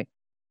way of knowing.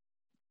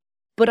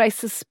 But I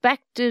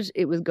suspected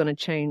it was going to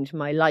change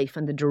my life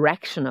and the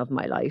direction of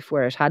my life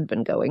where it had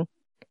been going.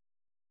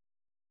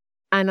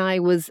 And I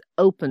was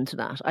open to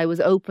that. I was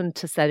open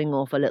to setting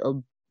off a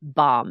little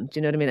bomb, do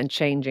you know what I mean? And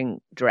changing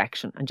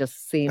direction and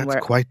just seeing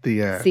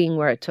seeing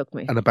where it took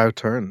me. An about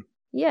turn.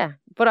 Yeah.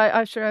 But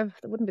I'm sure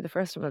it wouldn't be the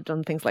first time I've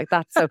done things like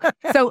that.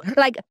 So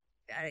like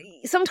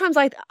sometimes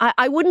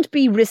I wouldn't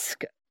be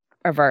risk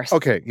averse.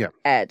 Okay, yeah.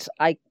 Ed.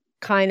 I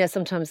kind of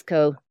sometimes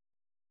go,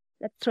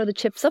 let's throw the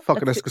chips up.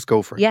 Let's just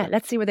go for it. Yeah,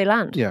 let's see where they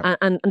land. Yeah.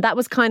 And that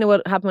was kind of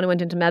what happened when I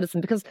went into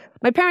medicine because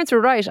my parents were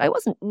right. I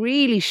wasn't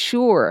really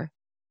sure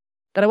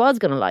that I was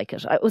going to like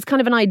it. It was kind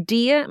of an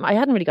idea. I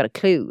hadn't really got a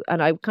clue.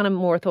 And I kind of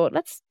more thought,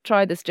 let's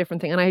try this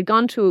different thing. And I had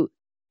gone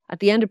at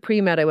the end of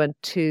pre-med, I went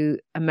to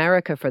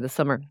America for the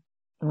summer.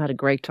 I had a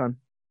great time.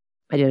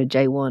 I did a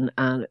J1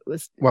 and it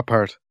was... What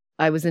part?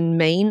 I was in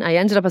Maine.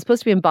 I was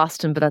supposed to be in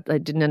Boston, but I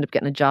didn't end up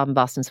getting a job in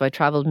Boston. So I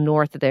travelled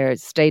north of there,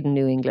 stayed in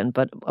New England,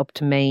 but up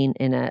to Maine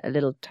in a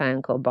little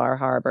town called Bar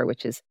Harbor,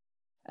 which is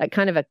a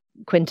kind of a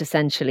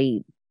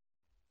quintessentially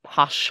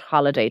posh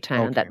holiday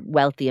town that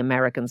wealthy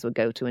Americans would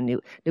go to. And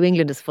New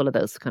England is full of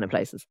those kind of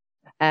places.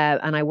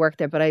 And I worked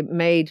there, but I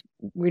made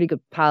really good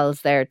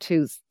pals there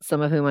too,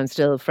 some of whom I'm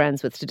still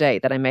friends with today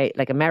that I made,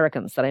 like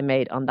Americans that I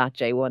made on that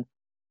J1.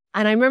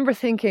 And I remember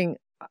thinking,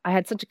 I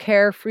had such a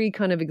carefree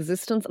kind of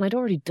existence and I'd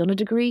already done a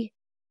degree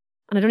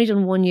and I'd only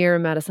done 1 year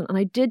in medicine. And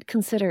I did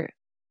consider,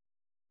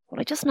 will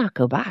I just not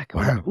go back?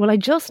 Wow. Will I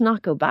just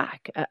not go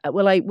back?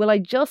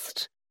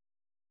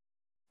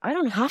 I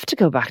don't have to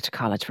go back to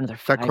college for another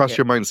 5 years. That crossed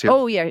your mind, Ciara?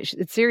 Oh yeah,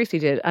 it seriously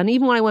did. And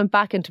even when I went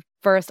back into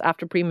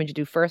after pre-med, you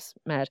do first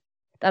med.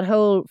 That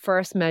whole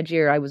first med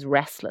year, I was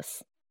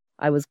restless.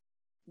 I was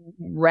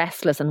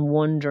restless and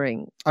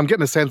wondering. I'm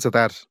getting a sense of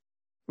that.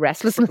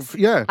 Restlessness?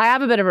 Yeah. I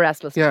have a bit of a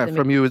restlessness. Yeah,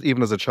 from you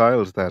even as a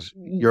child, that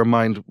your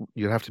mind,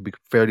 you'd have to be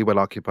fairly well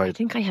occupied. I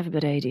think I have a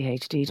bit of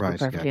ADHD, to be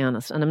perfectly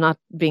honest. And I'm not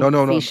being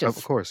No, facetious.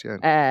 of course,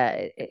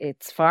 yeah.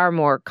 It's far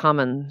more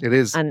common. It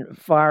is. And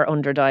far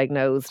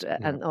underdiagnosed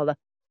and all that.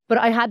 But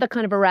I had that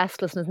kind of a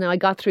restlessness. Now, I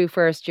got through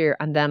first year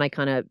and then I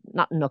kind of,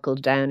 not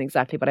knuckled down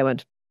exactly, but I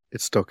went,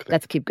 it's stuck there.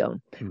 Let's keep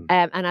going.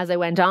 And as I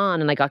went on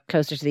and I got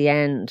closer to the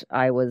end,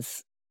 I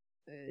was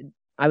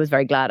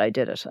very glad I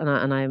did it.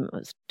 And I'm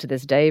to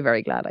this day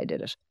very glad I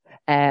did it.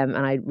 And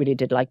I really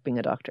did like being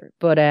a doctor.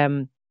 But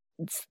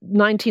it's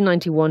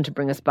 1991 to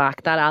bring us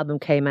back. That album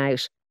came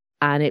out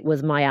and it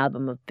was my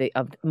album of the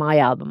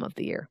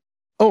year.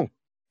 Oh,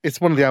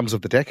 it's one of the albums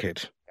of the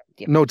decade.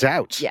 Yeah. No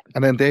doubt. Yeah.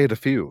 And then they had a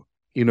few.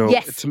 You know,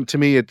 yes. To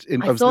me,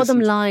 I saw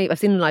them live. I've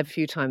seen them live a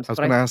few times. I was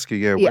going to ask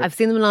you, yeah. I've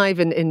seen them live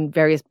in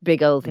various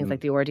big old things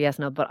like the RDS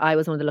and all, but I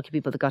was one of the lucky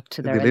people that got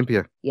to their... The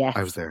Olympia? Yes.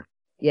 I was there.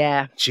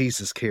 Yeah.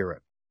 Jesus, Ciara.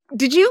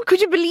 Did you?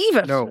 Could you believe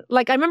it? No.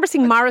 Like, I remember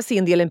seeing Morrissey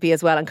in the Olympia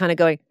as well and kind of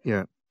going,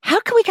 yeah, how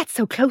can we get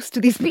so close to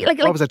these people?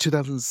 What was that,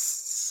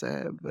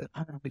 2007? I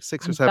don't know, like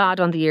 6 or 7? Bad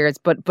on the years,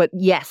 but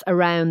yes,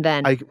 around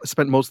then. I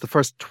spent most of the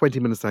first 20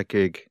 minutes of that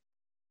gig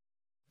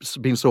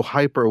being so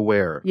hyper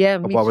aware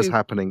of what was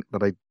happening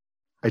that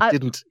I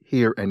didn't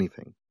hear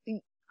anything.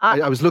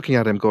 I was looking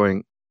at him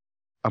going,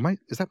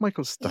 is that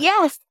Michael Stipe?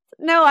 Yes.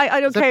 No,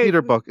 I don't care. Is that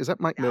Peter Buck? Is that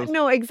Mike Mills?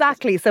 No,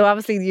 exactly. So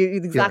obviously the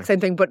exact same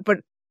thing, but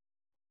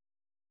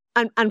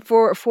and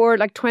for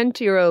like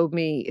 20-year-old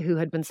me who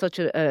had been such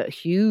a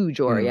huge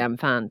REM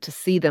fan to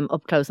see them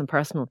up close and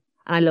personal.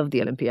 And I love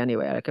the Olympia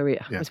anyway. Like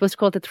I'm supposed to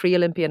call it the 3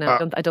 Olympia now.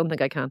 I don't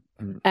think I can.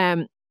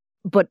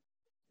 But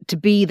to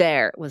be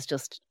there was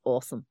just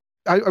awesome.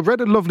 I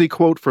read a lovely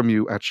quote from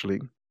you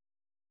actually.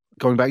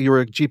 Going back, you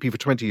were a GP for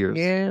 20 years.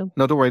 Yeah.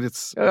 No, don't worry.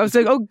 I was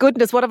like, oh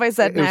goodness, what have I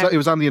said now? It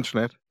was on the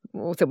internet.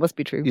 Oh, so it must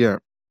be true. Yeah.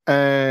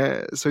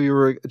 So you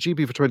were a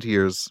GP for 20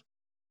 years.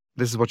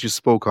 This is what you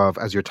spoke of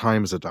as your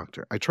time as a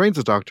doctor. I trained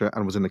as a doctor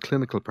and was in a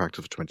clinical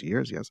practice for 20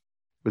 years, yes.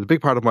 With a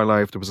big part of my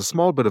life, there was a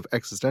small bit of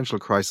existential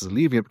crisis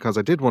leaving it because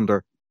I did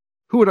wonder,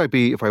 who would I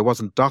be if I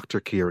wasn't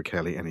Dr. Ciara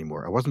Kelly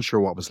anymore? I wasn't sure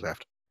what was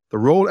left. The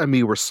role and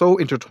me were so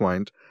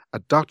intertwined. A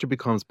doctor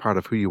becomes part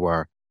of who you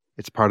are.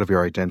 It's part of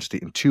your identity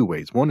in 2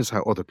 ways. One is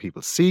how other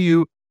people see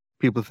you.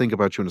 People think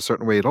about you in a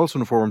certain way. It also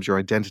informs your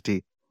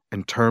identity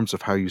in terms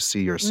of how you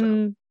see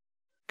yourself.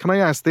 Can I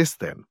ask this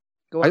then?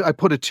 Go on. I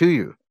put it to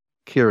you,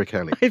 Ciara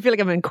Kelly. I feel like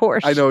I'm in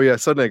court. I know, yeah.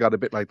 Suddenly I got a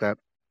bit like that.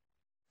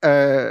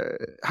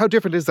 How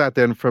different is that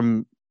then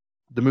from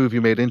the move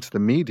you made into the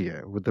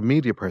media, with the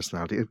media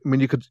personality? I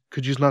mean,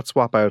 could you not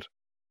swap out?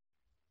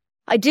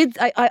 I did.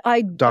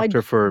 I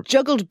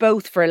juggled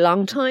both for a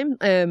long time.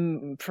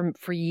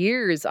 For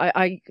years.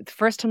 The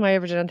first time I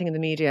ever did anything in the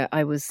media,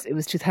 it was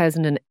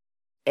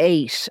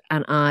 2008,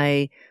 and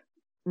I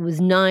was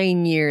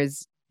 9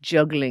 years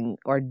juggling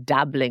or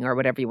dabbling or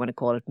whatever you want to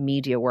call it,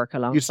 media work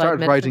alongside. You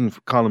started writing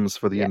columns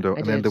for the Indo, I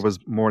and then did. there was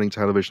morning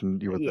television.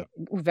 You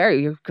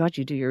were God,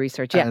 you do your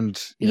research. Yeah.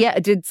 And I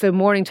did so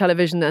morning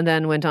television and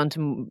then went on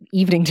to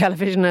evening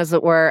television, as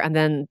it were, and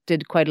then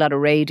did quite a lot of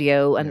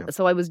radio. And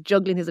so I was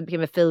juggling things. I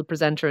became a fill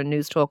presenter and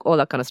news talk, all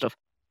that kind of stuff.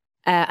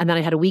 And then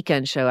I had a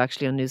weekend show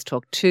actually on News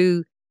Talk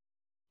 2.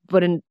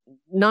 But in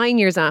 9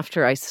 years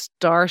after I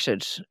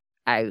started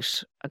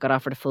out, I got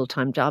offered a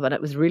full-time job, and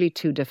it was really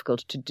too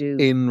difficult to do.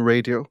 In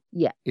radio?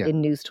 Yeah. In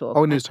News Talk.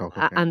 Oh, News Talk.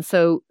 Okay. And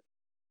so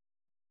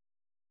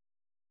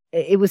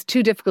it was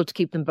too difficult to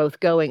keep them both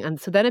going. And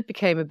so then it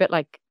became a bit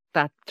like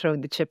that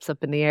throwing the chips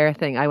up in the air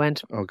thing. I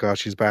went, oh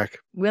gosh, she's back.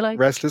 Will I?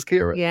 Restless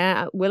Ciara.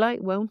 Yeah. Will I?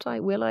 Won't I?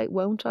 Will I?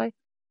 Won't I?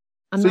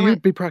 And so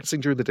you'd be practicing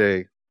during the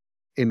day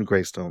in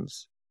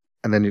Greystones,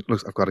 and then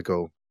look, I've got to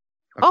go.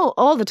 Oh,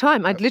 all the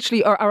time. I'd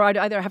literally, or I'd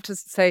either have to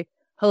say,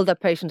 hold that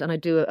patient, and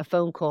I'd do a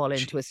phone call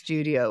into a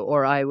studio,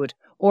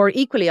 or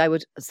equally, I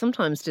would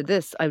sometimes do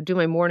this. I would do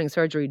my morning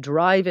surgery,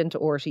 drive into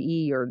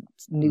RTE or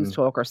News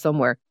Talk or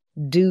somewhere,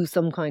 do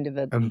some kind of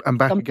and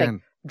back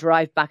again.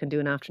 Drive back and do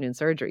an afternoon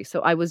surgery.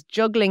 So I was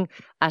juggling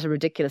at a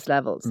ridiculous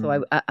level.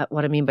 So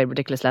what I mean by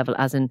ridiculous level,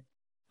 as in,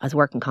 I was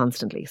working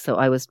constantly. So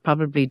I was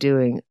probably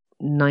doing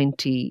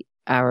 90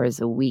 hours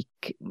a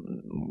week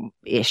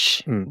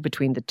ish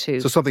between the two.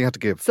 So something had to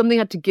give. Something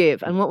had to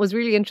give. And what was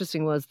really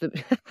interesting was that,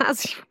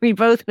 as we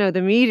both know,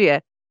 the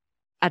media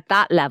at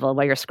that level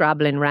where you're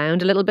scrabbling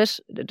around a little bit,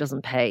 it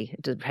doesn't pay.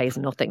 It pays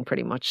nothing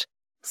pretty much.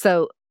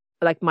 So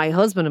like my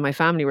husband and my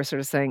family were sort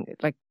of saying,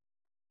 like,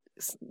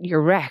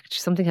 you're wrecked.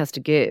 Something has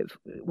to give.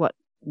 What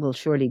will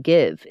surely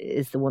give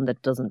is the one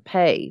that doesn't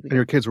pay. And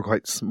your kids were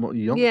quite small,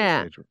 young.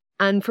 Yeah.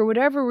 And for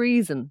whatever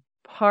reason,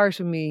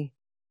 part of me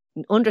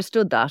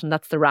understood that, and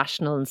that's the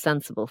rational and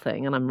sensible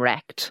thing, and I'm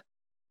wrecked.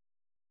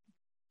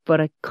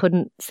 But I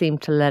couldn't seem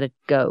to let it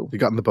go. You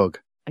got in the bug.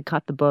 I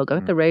caught the bug. I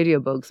got the radio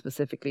bug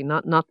specifically,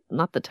 not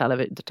the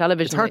television. The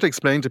television. It's hard to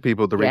explain to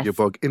people the radio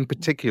bug in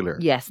particular.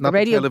 Yes, not the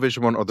radio, the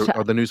television one or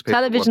the newspaper.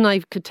 Television, one. I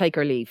could take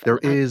or leave. There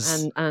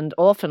is, and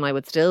often I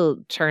would still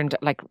turn to,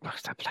 like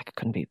it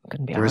couldn't be.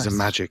 There is a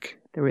magic.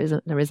 There is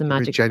a magic.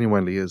 There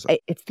genuinely is.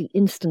 It's the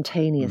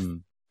instantaneous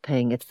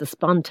thing. It's the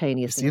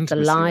spontaneous thing. It's the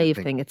live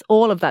thing. It's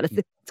all of that.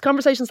 It's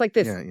conversations like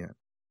this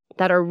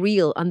that are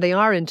real, and they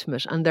are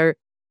intimate, and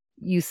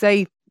you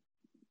say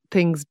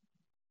things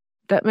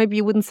that maybe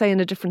you wouldn't say in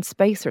a different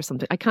space or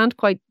something. I can't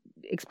quite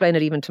explain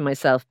it even to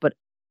myself, but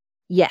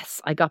yes,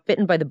 I got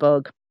bitten by the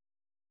bug,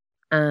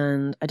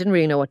 and I didn't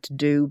really know what to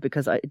do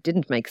because it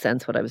didn't make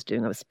sense what I was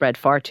doing. I was spread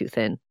far too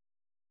thin.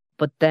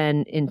 But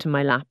then into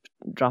my lap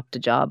dropped a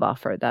job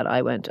offer that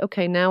I went,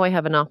 okay, now I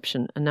have an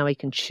option, and now I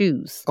can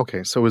choose.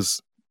 Okay, so it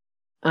was...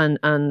 And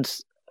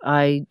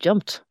I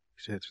jumped.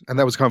 And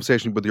that was a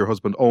conversation with your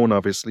husband, Owen,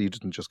 obviously. You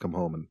didn't just come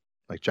home and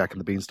like Jack and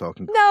the Beanstalk.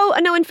 No,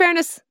 in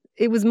fairness,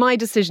 it was my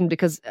decision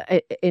because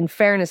in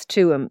fairness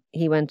to him,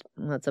 he went,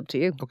 well, it's up to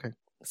you. Okay.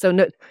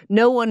 So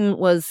no one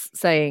was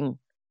saying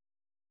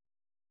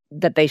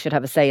that they should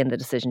have a say in the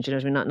decision. Do you know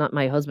what I mean? Not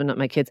my husband, not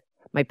my kids.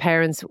 My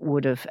parents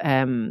would have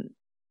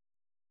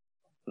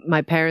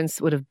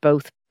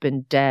both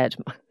been dead.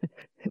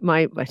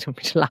 I don't mean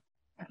to laugh.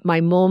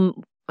 My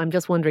mum, I'm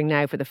just wondering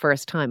now for the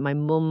first time, my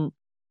mum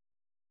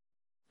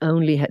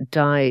only had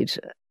died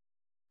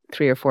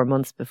 3 or 4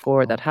 months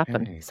before that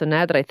happened. So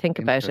now that I think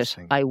about it,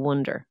 I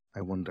wonder,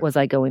 was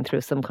I going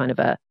through some kind of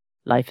a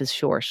life is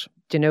short?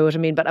 Do you know what I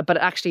mean? But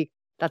actually,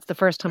 that's the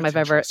first time I've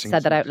ever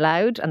said that out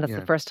loud, and that's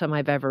the first time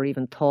I've ever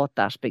even thought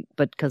that.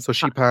 But because so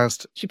she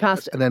passed,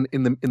 and then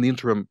in the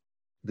interim,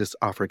 this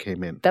offer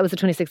came in. That was the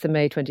 26th of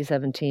May,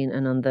 2017,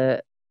 and on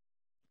the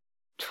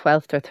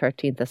 12th or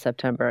 13th of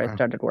September, I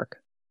started work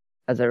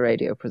as a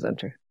radio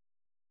presenter.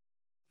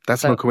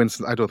 That's no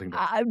coincidence. I don't think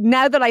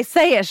now that I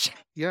say it,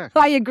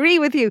 I agree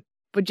with you.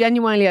 But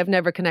genuinely, I've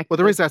never connected. Well,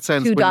 there is that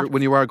sense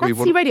when you argue.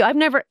 That's radio. I've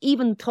never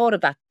even thought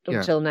of that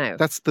until now.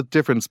 That's the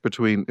difference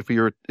between if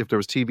there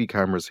was TV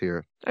cameras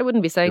here, I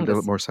wouldn't be saying this. A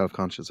little more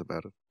self-conscious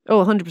about it.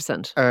 Oh,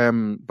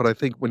 100%. But I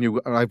think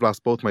I've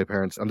lost both my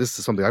parents, and this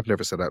is something I've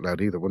never said out loud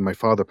either. When my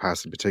father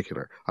passed, in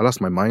particular, I lost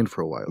my mind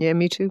for a while. Yeah,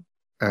 me too.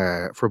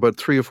 For about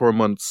 3 or 4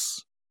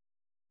 months,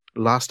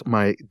 lost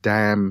my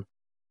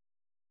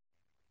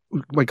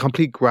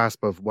complete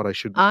grasp of what I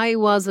should. I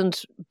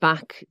wasn't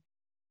back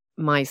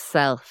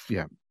myself.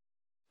 Yeah,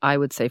 I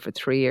would say for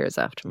 3 years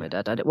after my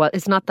dad died. Well,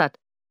 it's not that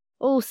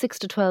 6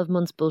 to 12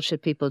 months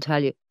bullshit people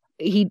tell you.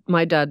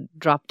 My dad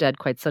dropped dead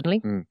quite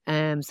suddenly,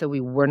 so we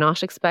were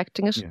not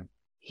expecting it. Yeah.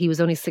 He was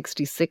only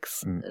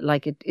 66.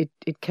 Like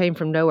it came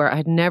from nowhere.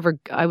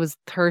 I was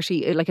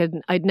 30. Like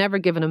I'd never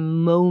given a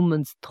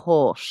moment's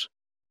thought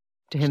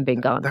to him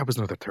being gone. That was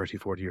another 30,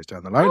 40 years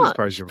down the line, as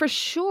far as you're... For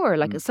sure.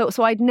 Like so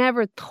I'd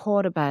never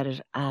thought about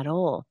it at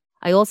all.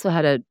 I also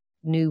had a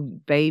new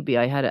baby.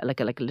 I had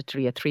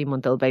literally a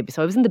 3-month-old baby.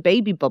 So I was in the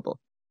baby bubble.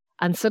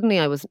 And suddenly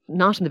I was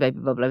not in the baby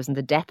bubble. I was in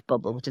the death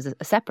bubble, which is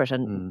a separate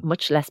and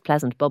much less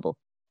pleasant bubble.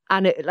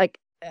 And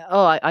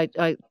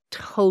I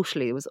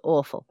totally, it was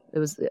awful. It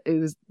was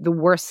the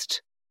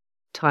worst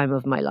time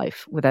of my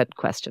life, without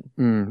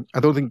question. I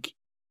don't think...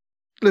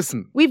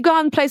 Listen. We've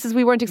gone places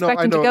we weren't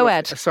expecting to go,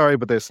 Ed. Sorry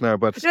about this now,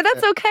 but... No,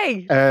 that's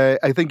okay.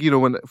 I think,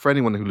 for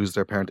anyone who loses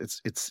their parent,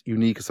 it's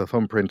unique. It's a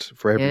thumbprint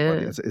for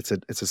everybody. Yeah.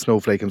 It's a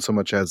snowflake in so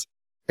much as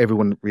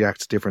everyone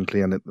reacts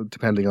differently and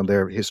depending on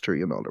their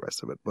history and all the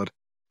rest of it. But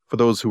for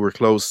those who were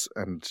close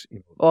and,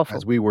 awful.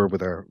 As we were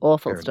with our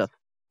awful parents, stuff,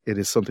 it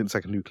is something that's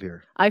like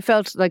nuclear. I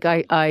felt like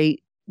I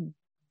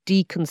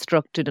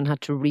deconstructed and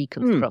had to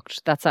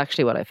reconstruct. That's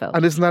actually what I felt.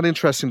 And isn't that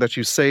interesting that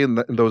you say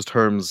in those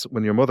terms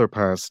when your mother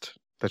passed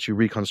that you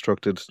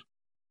reconstructed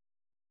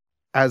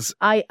as...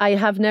 I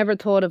have never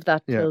thought of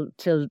that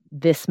till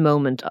this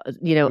moment.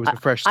 It was a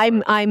fresh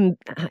start. I'm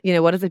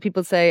what is it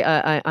people say?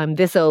 I'm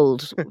this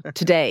old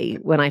today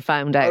when I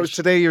found out. I was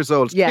today years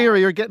old. Yeah. Ciara,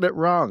 you're getting it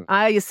wrong.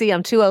 You see,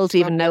 I'm too old to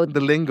even know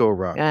the lingo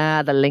wrong.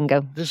 The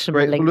lingo. This is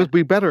great. Well,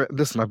 we better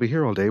listen. I'll be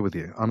here all day with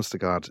you. Honest to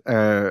God.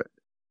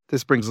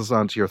 This brings us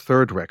on to your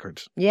third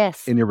record.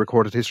 Yes. In your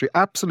recorded history.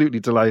 Absolutely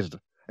delighted.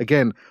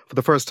 Again, for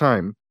the first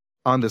time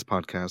on this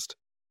podcast,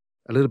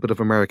 a little bit of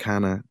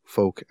Americana,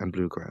 folk and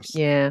bluegrass.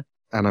 Yeah.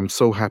 And I'm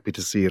so happy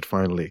to see it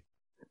finally.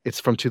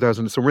 It's from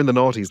 2000. So we're in the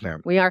noughties now.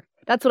 We are.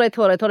 That's what I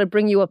thought. I thought I'd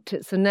bring you up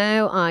to. So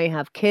now I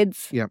have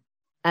kids. Yeah.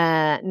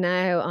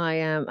 Now I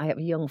have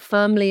a young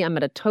family. I'm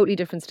at a totally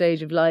different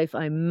stage of life.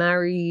 I'm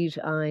married.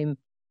 I'm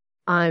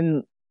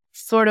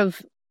sort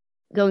of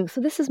going,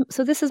 so this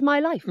is my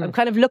life. I'm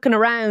kind of looking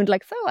around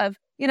like, so I've,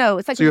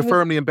 it's like... So you're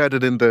firmly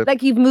embedded in the...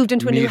 Like you've moved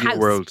into a new house.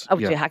 World.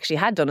 Which you actually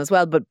had done as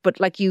well, but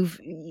like you've...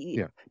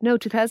 Yeah. No,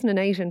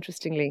 2008,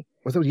 interestingly.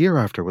 Was it a year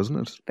after,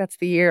 wasn't it? That's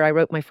the year I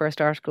wrote my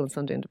first article in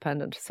Sunday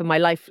Independent. So my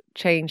life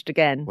changed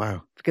again.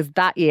 Wow. Because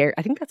that year,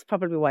 I think that's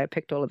probably why I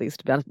picked all of these,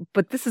 to be honest.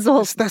 But this is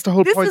all... That's the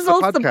whole point of the podcast. This is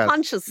all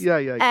subconscious.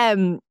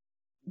 Yeah.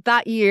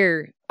 That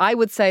year, I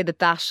would say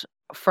that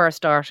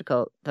first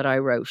article that I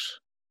wrote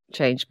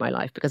changed my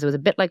life, because it was a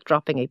bit like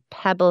dropping a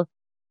pebble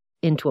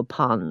into a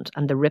pond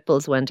and the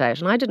ripples went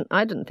out, and I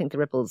didn't think the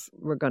ripples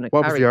were going to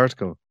carry. What was the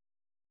article?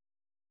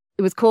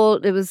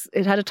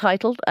 It had a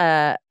title,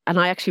 and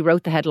I actually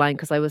wrote the headline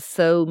because I was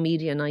so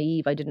media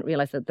naive. I didn't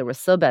realize that there were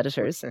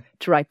sub-editors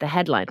to write the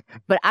headline.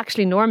 But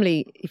actually,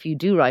 normally, if you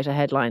do write a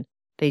headline,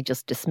 they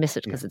just dismiss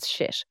it because it's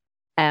shit.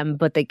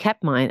 But they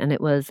kept mine, and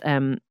it was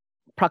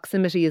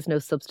proximity is no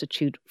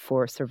substitute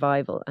for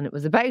survival. And it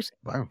was about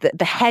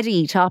the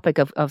heady topic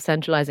of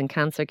centralising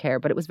cancer care,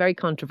 but it was very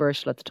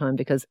controversial at the time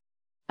because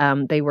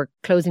they were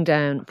closing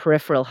down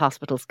peripheral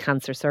hospitals'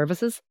 cancer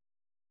services.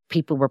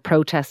 People were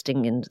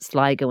protesting in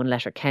Sligo and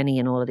Letterkenny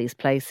and all of these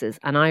places.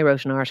 And I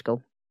wrote an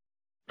article.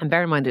 And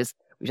bear in mind,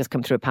 we just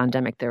come through a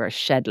pandemic. There are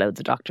shed loads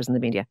of doctors in the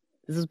media.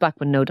 This was back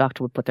when no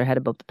doctor would put their head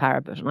above the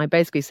parapet. And I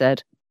basically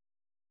said,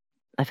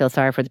 I feel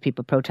sorry for the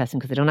people protesting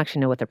because they don't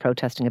actually know what they're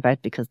protesting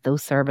about, because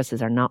those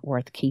services are not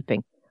worth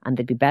keeping. And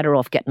they'd be better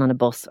off getting on a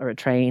bus or a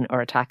train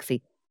or a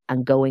taxi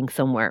and going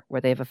somewhere where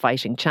they have a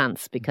fighting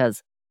chance,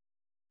 because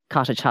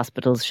cottage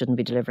hospitals shouldn't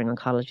be delivering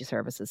oncology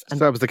services. And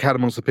so that was the cat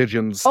amongst the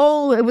pigeons.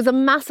 Oh, it was a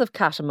massive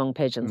cat among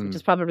pigeons, which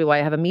is probably why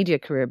I have a media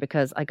career,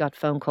 because I got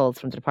phone calls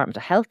from the Department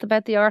of Health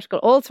about the article,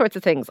 all sorts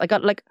of things. I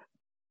got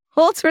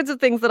all sorts of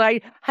things that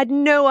I had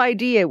no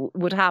idea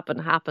would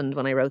happened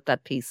when I wrote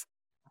that piece.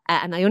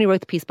 And I only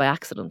wrote the piece by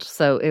accident,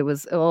 so it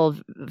was all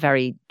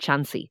very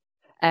chancy.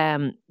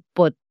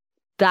 But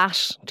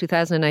that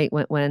 2008,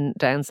 when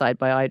Downside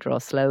by I Draw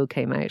Slow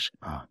came out,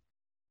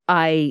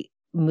 I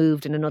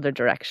moved in another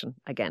direction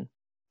again.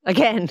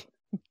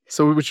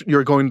 So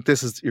you're going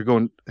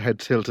head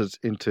tilted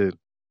into...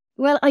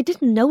 Well, I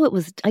didn't know it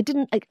was...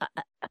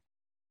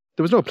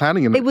 There was no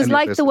planning in it. It was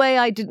like the way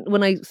I did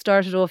when I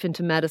started off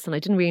into medicine. I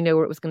didn't really know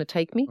where it was going to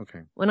take me.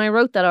 Okay. When I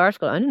wrote that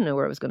article, I didn't know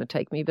where it was going to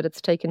take me, but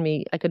it's taken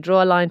me... I could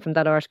draw a line from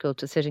that article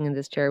to sitting in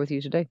this chair with you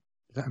today.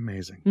 Is that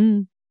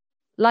amazing?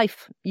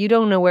 Life. You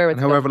don't know where it's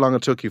going. However long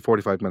it took you,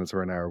 45 minutes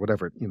or an hour,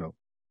 whatever, you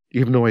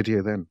have no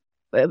idea then.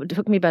 It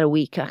took me about a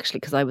week, actually,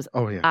 because I was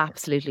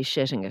absolutely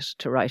shitting it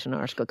to write an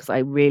article, because I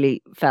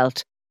really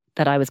felt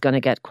that I was going to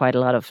get quite a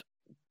lot of...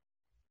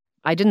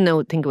 I didn't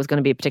think it was going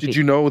to be a particularly... Did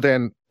you know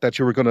then that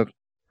you were going to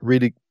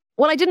really...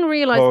 Well, I didn't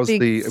realise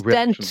the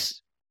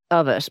extent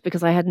of it,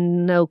 because I had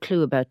no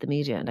clue about the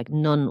media,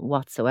 none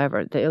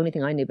whatsoever. The only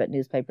thing I knew about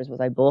newspapers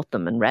was I bought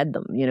them and read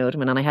them, you know what I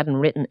mean? And I hadn't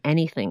written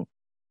anything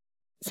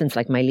since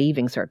my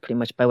leaving cert, pretty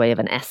much by way of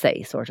an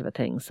essay sort of a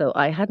thing. So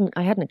I hadn't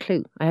a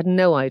clue. I had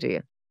no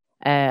idea.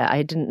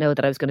 I didn't know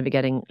that I was going to be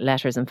getting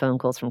letters and phone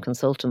calls from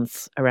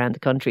consultants around the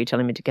country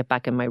telling me to get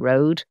back on my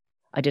road.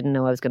 I didn't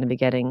know I was going to be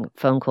getting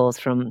phone calls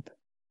from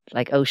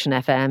Ocean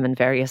FM and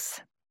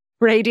various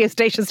radio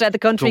stations throughout the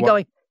country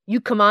going, you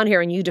come on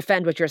here and you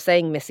defend what you're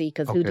saying, Missy,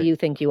 because who do you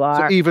think you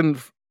are? So even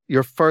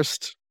your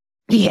first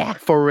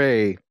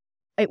foray...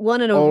 It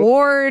won an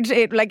award. Mad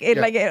things. It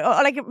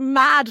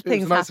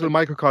was a nice little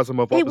microcosm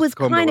of what it was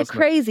kind of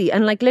crazy.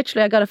 And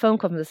literally I got a phone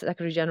call from the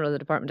Secretary General of the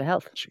Department of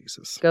Health.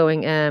 Jesus.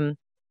 Going,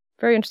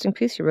 very interesting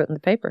piece you wrote in the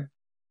paper.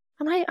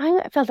 And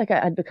I felt like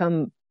I'd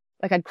become,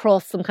 I'd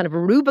crossed some kind of a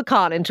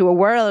Rubicon into a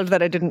world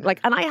that I didn't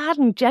and I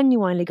hadn't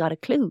genuinely got a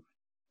clue.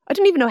 I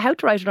didn't even know how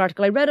to write an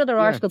article. I read other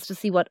articles to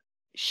see what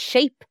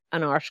shape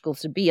an article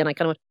to be. And I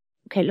kind of went,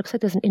 okay, it looks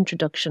like there's an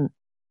introduction,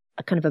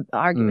 a kind of an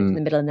argument in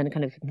the middle, and then a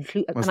kind of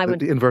conclude. And I went,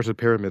 the inverted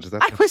pyramid. Is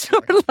that? I was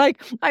sort of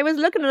like, I was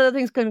looking at other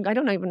things going, I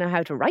don't even know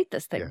how to write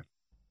this thing. Yeah.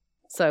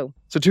 So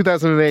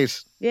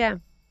 2008. Yeah.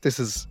 This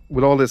is,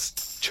 with all this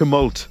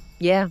tumult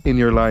in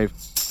your life,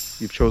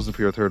 you've chosen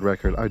for your third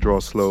record, I Draw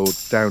Slow,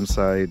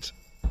 Downside.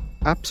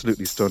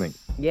 Absolutely stunning.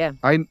 Yeah.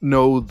 I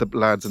know the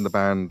lads in the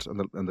band and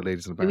the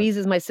ladies in the band. Louise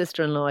is my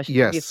sister-in-law. I should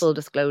give you full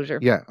disclosure.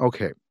 Yeah,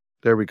 okay.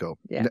 There we go.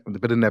 Yeah. A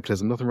bit of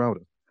nepotism, nothing wrong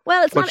with it.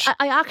 Well, it's not.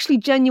 I actually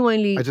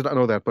genuinely. I did not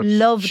know that, but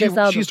love this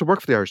album. She used to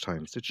work for the Irish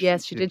Times, did she?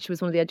 Yes, she did. She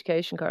was one of the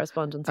education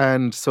correspondents.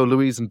 And so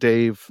Louise and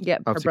Dave,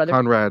 obviously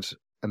Conrad,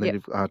 and then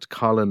you've got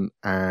Colin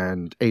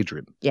and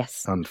Adrian.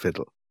 Yes. On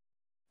fiddle.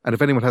 And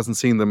if anyone hasn't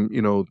seen them,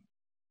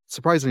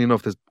 surprisingly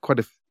enough,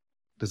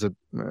 there's a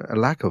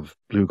lack of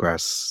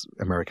bluegrass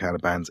Americana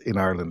bands in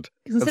Ireland,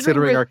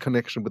 considering our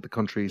connection with the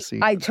country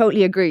scene. I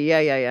totally agree.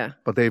 Yeah.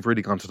 But they've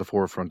really gone to the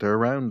forefront. They're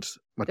around.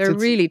 They're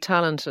really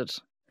talented.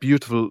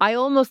 Beautiful. I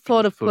almost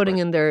thought of putting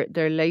in their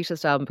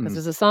latest album, because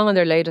there's a song on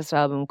their latest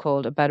album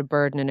called About a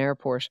Bird in an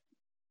Airport.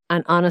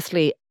 And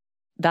honestly,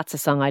 that's a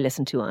song I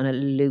listen to on a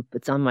loop.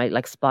 It's on my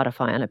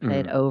Spotify, and I play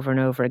it over and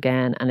over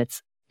again, and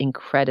it's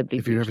incredibly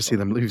If you've ever seen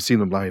them, you've seen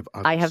them live.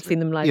 Obviously. I have seen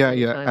them live.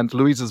 Yeah. And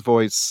Louise's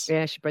voice.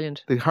 Yeah, she's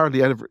brilliant. They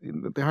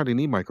hardly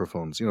need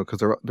microphones, because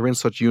they're in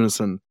such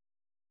unison.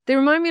 They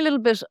remind me a little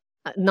bit,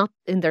 not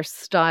in their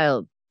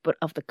style, but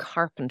of the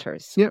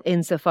Carpenters. Yeah.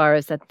 Insofar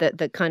as that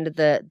the kind of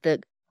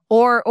the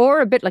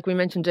or a bit like we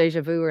mentioned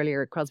Deja Vu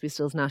earlier, Crosby,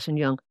 Stills, Nash and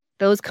Young.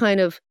 Those kind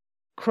of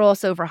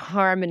crossover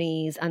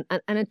harmonies, and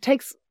it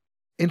takes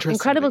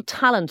incredible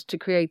talent to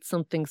create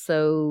something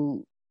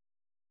so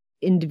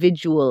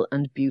individual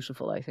and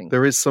beautiful, I think.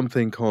 There is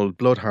something called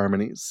Blood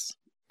Harmonies,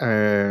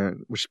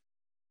 which,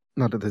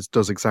 not that this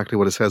does exactly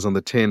what it says on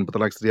the tin, but the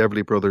likes of the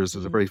Everly Brothers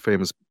is a very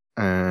famous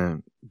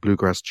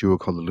bluegrass duo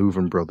called the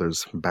Louvin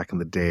Brothers from back in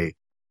the day.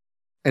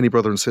 Any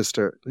brother and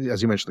sister,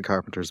 as you mentioned, the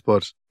Carpenters,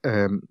 but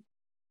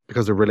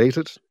because they're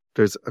related,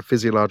 there's a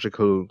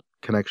physiological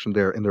connection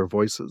there in their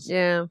voices.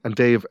 Yeah. And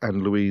Dave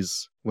and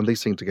Louise, when they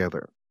sing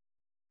together,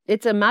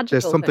 it's a magical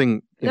there's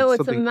something. Thing.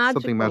 It's a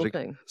magical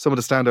thing. Some of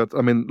the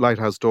standout,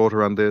 Lighthouse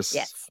Daughter on this.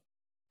 Yes.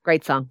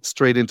 Great song.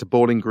 Straight into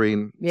Bowling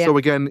Green. Yeah. So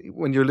again,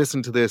 when you're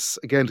listening to this,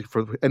 again,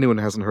 for anyone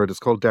who hasn't heard, it's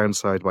called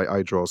Downside by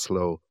I Draw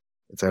Slow.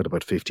 It's out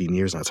about 15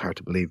 years now. It's hard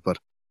to believe, but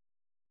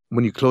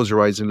when you close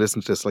your eyes and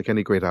listen to this, like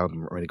any great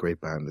album or any great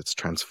band, it's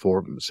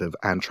transformative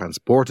and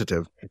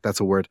transportative. That's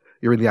a word.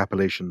 You're in the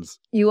Appalachians.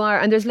 You are,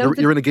 and there's loads.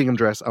 You're in a gingham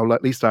dress. Oh,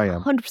 at least I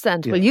am.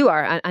 100%. Yeah. Well, you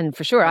are, and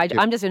for sure.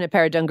 I'm just in a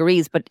pair of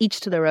dungarees, but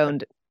each to their own.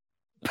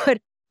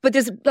 But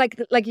there's like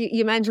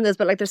you mentioned this,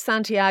 but there's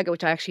Santiago,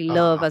 which I actually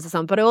love as a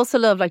song. But I also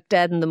love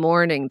Dead in the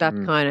Morning. That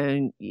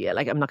kind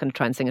of I'm not going to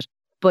try and sing it,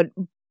 but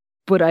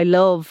I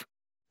love.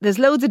 There's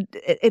loads of.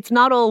 It's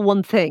not all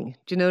one thing.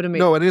 Do you know what I mean?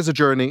 No, it is a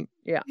journey.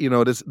 Yeah.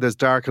 There's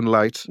dark and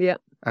light. Yeah.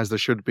 As there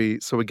should be.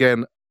 So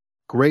again,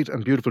 great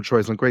and beautiful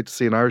choice, and great to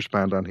see an Irish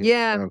band on here.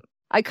 Yeah.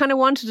 I kind of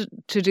wanted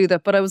to do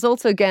that, but I was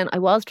also I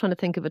was trying to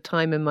think of a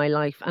time in my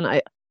life,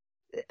 and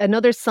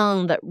another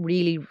song that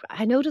really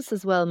I noticed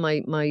as well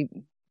my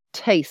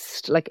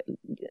taste, like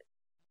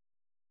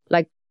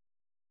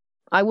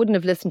I wouldn't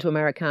have listened to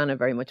Americana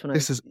very much when I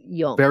was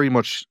young. Very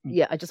much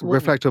I just wouldn't.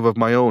 Reflective of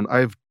my own.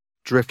 I've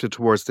drifted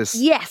towards this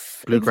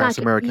bluegrass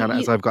exactly. Americana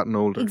as I've gotten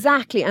older.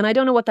 Exactly, and I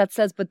don't know what that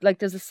says, but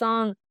there's a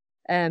song,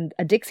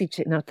 a Dixie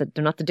Chick.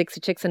 They're not the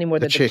Dixie Chicks anymore.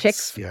 They're the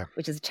Chicks,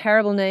 which is a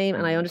terrible name,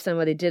 and I understand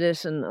why they did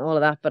it and all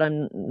of that, but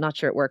I'm not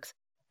sure it works.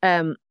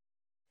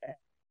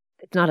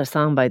 It's not a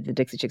song by the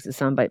Dixie Chicks. It's a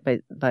song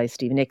by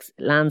Stevie Nicks,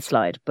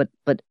 Landslide, but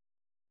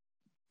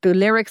the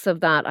lyrics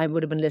of that I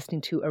would have been listening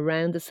to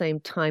around the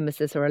same time as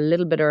this, or a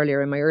little bit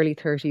earlier, in my early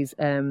 30s.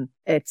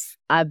 It's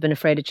I've been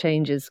afraid of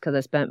changes because I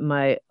spent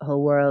my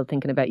whole world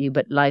thinking about you,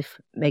 but life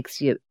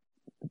makes you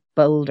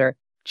bolder.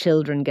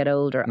 Children get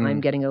older. I'm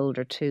getting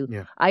older too.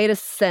 Yeah. I had a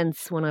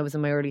sense when I was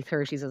in my early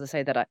 30s, as I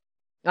say, that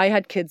I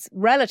had kids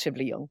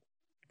relatively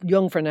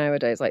young for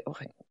nowadays. What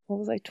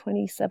was I,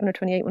 27 or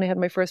 28 when I had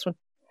my first one?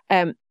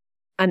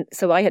 And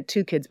so I had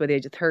two kids by the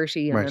age of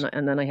 30,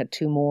 and then I had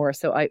two more.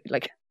 So I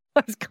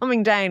was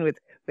coming down with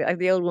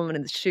the old woman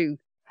in the shoe.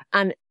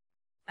 And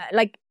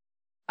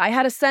I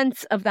had a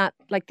sense of that,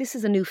 this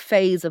is a new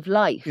phase of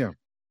life. Yeah.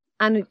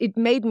 And it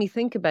made me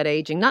think about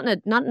aging, not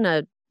in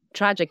a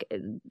tragic,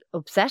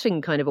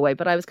 upsetting kind of a way,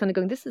 but I was kind of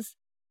going, this is,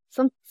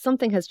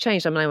 something has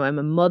changed. I'm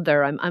a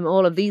mother, I'm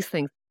all of these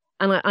things.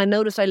 And I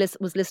noticed I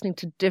was listening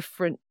to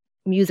different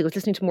music. I was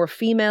listening to more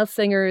female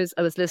singers.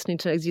 I was listening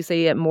to, as you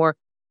say, more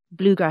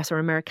bluegrass or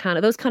Americana,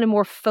 those kind of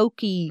more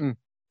folky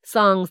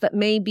songs that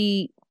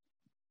maybe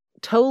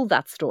told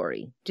that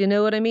story. Do you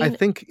know what I mean? I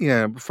think,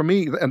 for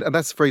me, and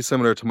that's very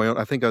similar to my own.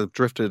 I think I've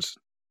drifted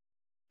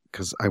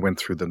because I went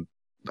through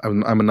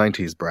I'm a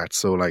 90s brat,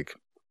 so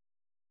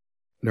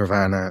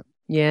Nirvana,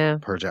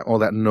 Pearl Jam, all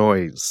that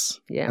noise,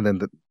 and then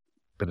the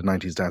bit of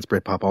 90s dance,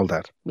 Britpop, all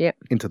that,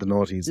 into the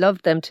noughties.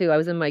 Loved them too. I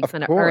was in my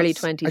kind of early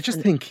 20s. I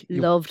just think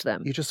loved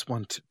them. You just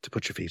want to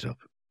put your feet up.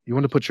 You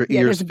want to put your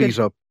ears, feet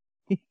up.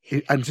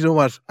 And you know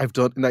what I've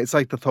done? It's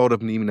like the thought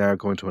of me now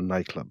going to a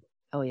nightclub.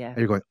 Oh, yeah. And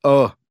you're going,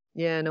 oh.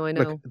 Yeah, no, I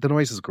know. Look, the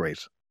noise is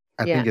great.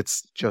 I think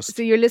it's just...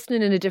 So you're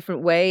listening in a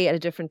different way at a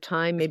different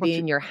time, maybe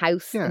in your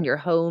house, in your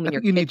home, in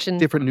your kitchen. You need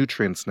different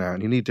nutrients now,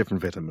 and you need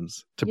different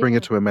vitamins to bring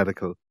it to a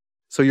medical.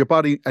 So your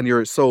body and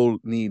your soul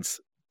needs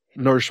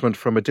nourishment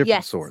from a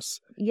different source.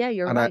 Yeah,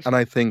 you're right. And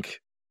I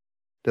think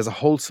there's a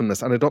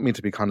wholesomeness, and I don't mean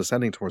to be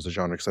condescending towards the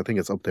genre, because I think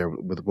it's up there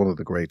with one of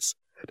the greats.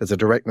 There's a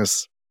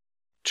directness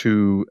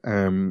to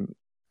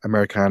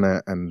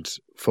Americana and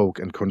folk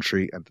and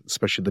country, and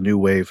especially the new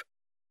wave,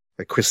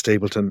 like Chris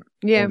Stapleton,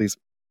 all these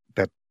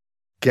that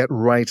get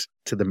right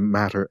to the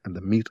matter and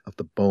the meat of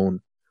the bone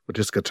with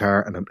just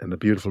guitar and a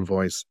beautiful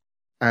voice.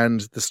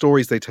 And the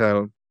stories they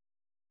tell,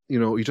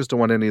 you just don't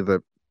want any of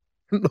the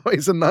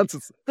noise and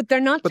nonsense. But they're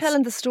not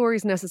telling the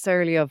stories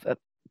necessarily of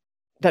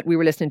that we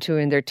were listening to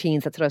in their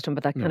teens. That's what I was talking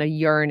about, that kind of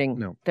yearning.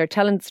 No. They're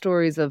telling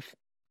stories of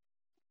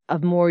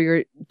more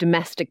your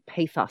domestic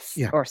pathos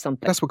or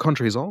something. That's what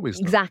country is always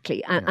done.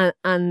 Exactly.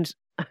 And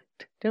I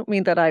don't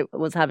mean that I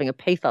was having a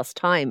pathos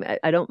time.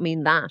 I don't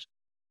mean that.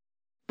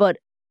 But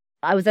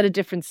I was at a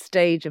different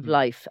stage of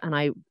life, and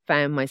I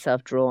found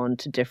myself drawn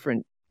to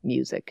different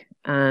music.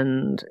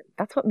 And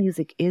that's what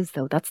music is,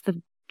 though. That's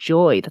the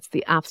joy. That's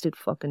the absolute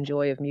fucking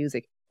joy of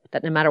music.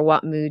 That no matter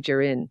what mood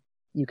you're in,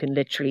 you can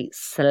literally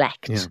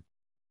select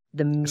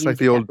the music. It's like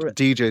the old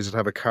DJs that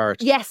have a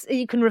cart. Yes,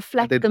 you can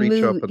reflect the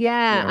mood.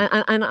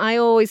 And I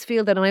always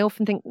feel that, and I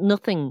often think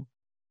nothing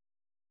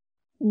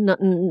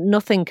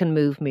can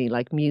move me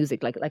like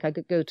music. Like I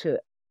could go to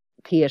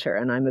theatre,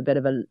 and I'm a bit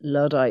of a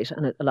Luddite,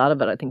 and a lot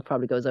of it I think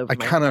probably goes over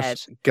my head. I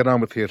cannot get on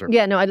with theatre.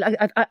 Yeah, no,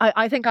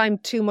 I think I'm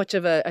too much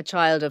of a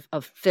child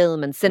of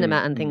film and cinema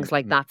and things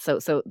like that.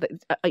 So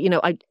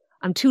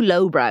I'm too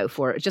lowbrow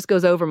for it. It just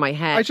goes over my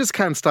head. I just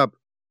can't stop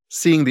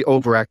seeing the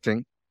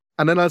overacting,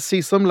 and then I'll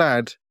see some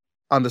lad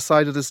on the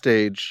side of the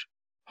stage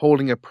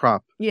holding a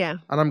prop. Yeah,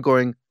 and I'm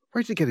going,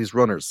 where did he get his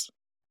runners?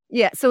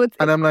 Yeah, so it's...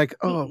 And I'm like,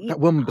 that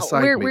woman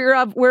beside me. We're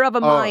of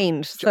a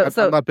mind. So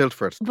I'm not built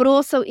for it. But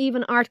also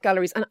even art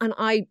galleries. And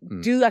I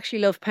do actually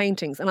love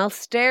paintings. And I'll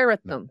stare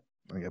at them.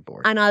 I get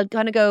bored. And I'll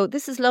kind of go,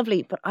 this is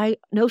lovely. But I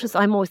notice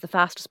I'm always the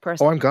fastest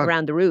person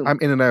around the room. I'm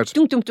in and out.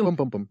 Dum, dum, dum. Bum,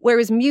 bum, bum.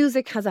 Whereas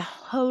music has a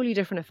wholly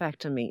different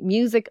effect on me.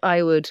 Music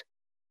I would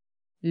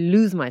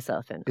lose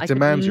myself in. It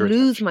demands your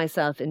attention. Lose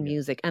myself in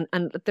music. And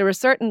there are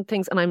certain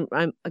things, and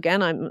I'm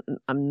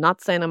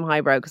not saying I'm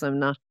highbrow, because I'm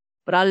not.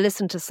 But I'll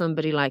listen to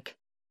somebody like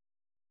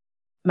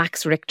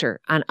Max Richter,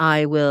 and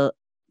I will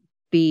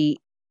be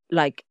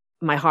like,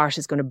 my heart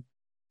is going to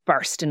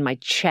burst in my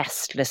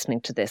chest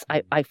listening to this.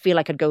 I feel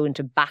I could go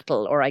into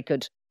battle, or I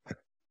could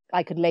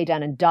lay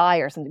down and die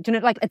or something. Do you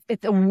know, like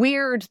it's a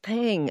weird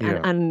thing,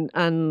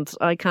 and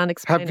I can't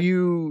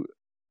explain.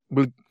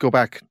 We'll go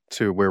back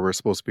to where we're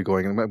supposed to be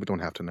going, and we don't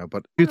have to now.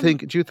 But do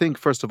you think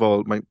first of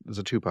all, there's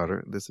a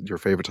two-parter. This is your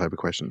favorite type of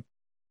question.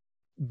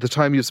 The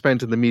time you've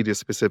spent in the media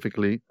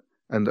specifically,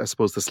 and I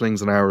suppose the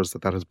slings and hours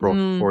that has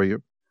brought for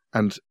you.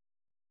 And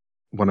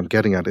what I'm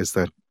getting at is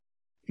that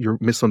you're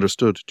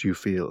misunderstood, do you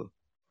feel?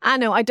 I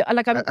know. I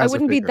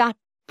wouldn't be that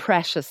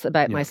precious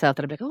about myself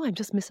that I'd be like, I'm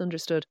just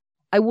misunderstood.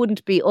 I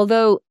wouldn't be.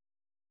 Although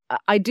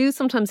I do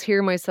sometimes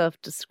hear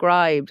myself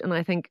described, and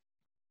I think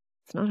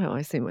it's not how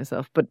I see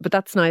myself. But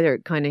that's neither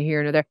kind of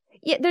here nor there.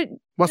 Yeah.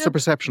 What's the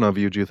perception of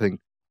you, do you think?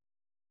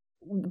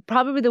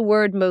 Probably the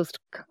word most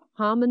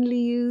commonly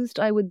used,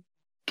 I would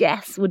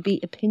guess, would be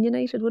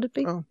opinionated. Would it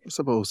be? Oh, I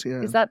suppose,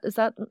 yeah. Is that?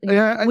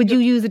 Yeah. Would you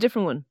use a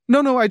different one?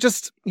 No. I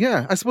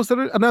suppose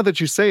that now that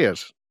you say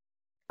it,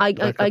 I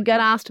get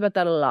asked about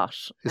that a lot.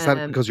 Is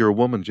that because you're a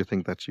woman? Do you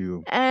think that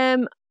you?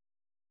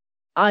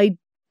 I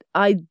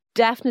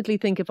definitely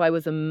think if I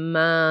was a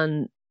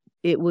man,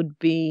 it would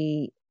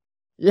be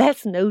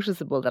less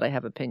noticeable that I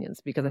have opinions,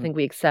 because I think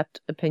we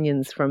accept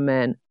opinions from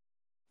men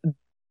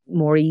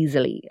more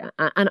easily.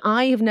 And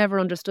I have never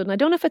understood, and I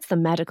don't know if it's the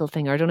medical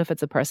thing or I don't know if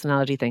it's a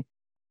personality thing.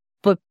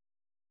 But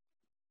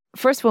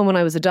first of all, when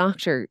I was a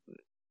doctor,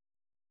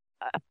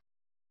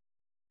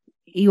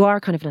 you are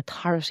kind of an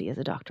authority as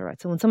a doctor,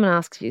 right? So when someone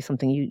asks you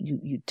something,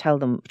 you tell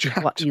them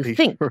what you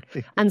think.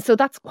 Surely. And so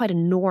that's quite a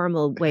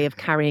normal way of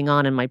carrying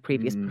on in my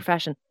previous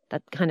profession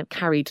that kind of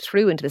carried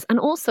through into this. And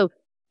also,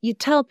 you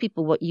tell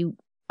people what you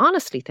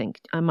honestly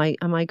think. Am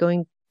I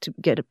going to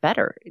get it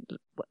better?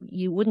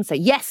 You wouldn't say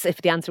yes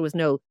if the answer was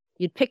no.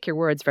 You'd pick your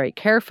words very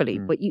carefully,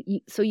 but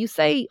you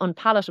say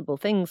unpalatable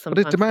things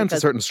sometimes. But it demands a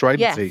certain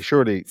stridency,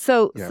 surely.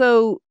 So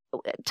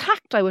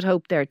tact, I would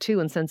hope, there too,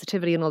 and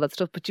sensitivity and all that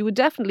stuff. But you would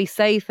definitely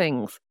say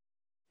things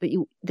that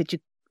you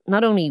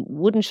not only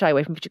wouldn't shy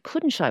away from, but you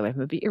couldn't shy away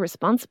from. It'd be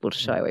irresponsible to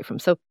shy away from.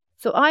 So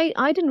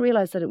I didn't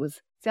realize that it was.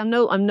 See, I'm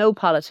no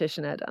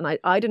politician, Ed, and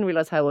I didn't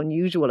realize how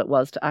unusual it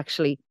was to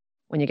actually,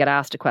 when you get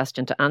asked a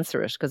question, to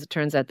answer it, because it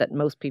turns out that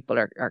most people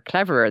are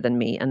cleverer than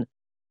me and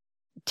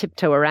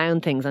tiptoe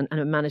around things and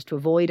manage to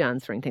avoid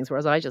answering things,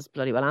 whereas I just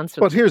bloody well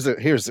answered. But here's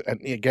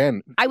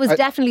again. I was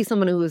definitely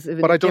someone who was.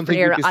 But I don't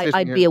think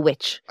I'd be a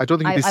witch. I don't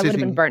think I would have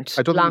been burnt.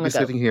 I don't think long you'd be ago.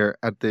 sitting here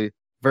at the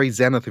very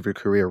zenith of your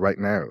career right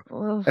now.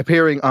 Well,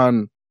 Appearing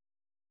on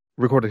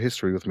Recorded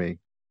History with me,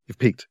 you've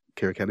peaked,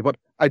 Ciara Kelly. But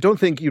I don't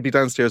think you'd be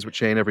downstairs with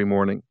Shane every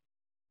morning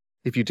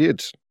if you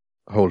did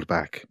hold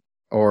back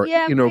or,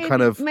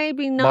 kind of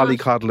maybe not.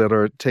 mollycoddle it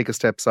or take a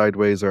step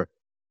sideways or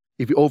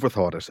if you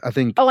overthought it. I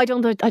think... Oh, to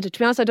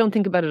be honest, I don't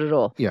think about it at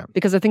all. Yeah.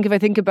 Because I think if I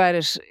think about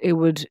it, it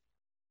would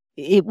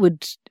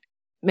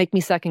make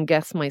me second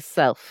guess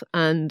myself.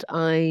 And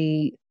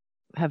I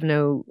have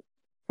no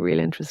real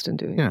interest in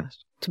doing that,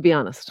 to be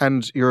honest.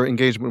 And your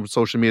engagement with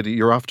social media,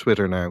 you're off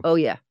Twitter now. Oh,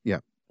 yeah. Yeah.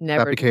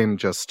 Never. That became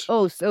just...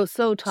 Oh, so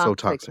toxic. So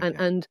toxic.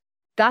 And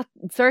that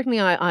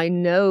certainly I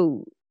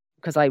know,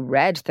 because I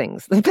read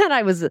things,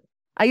 that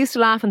I used to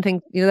laugh and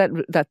think,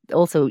 that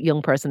also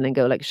young person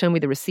lingo, like, show me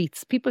the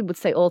receipts. People would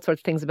say all sorts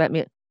of things about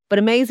me, but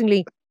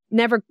amazingly,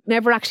 never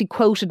actually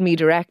quoted me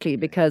directly,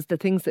 because the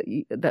things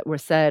that were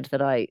said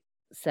that I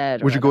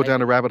said. Would you go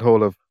down a rabbit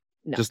hole of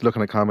No. just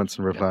looking at comments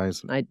and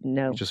replies?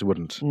 No. You just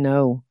wouldn't.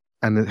 No.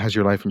 And has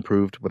your life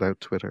improved without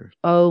Twitter?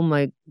 Oh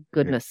my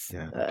goodness.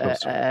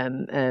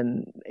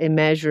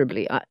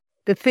 Immeasurably.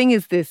 The thing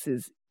is,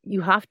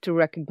 you have to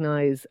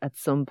recognize at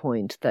some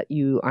point that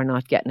you are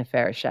not getting a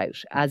fair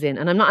shout, as in,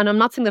 and I'm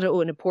not saying that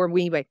in a poor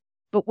wee way,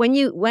 but when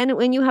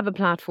you have a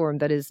platform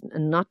that is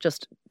not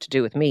just to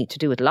do with me, to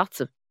do with lots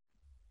of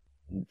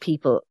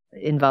people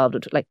involved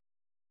with, like,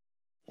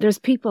 there's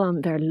people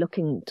on there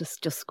looking to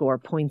just score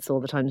points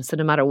all the time. So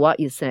no matter what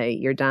you say,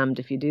 you're damned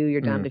if you do,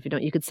 you're damned if you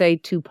don't. You could say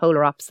two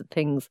polar opposite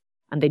things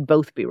and they'd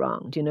both be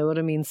wrong. Do you know what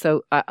I mean?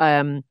 So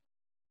I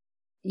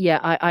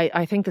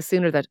think the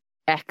sooner that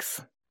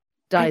X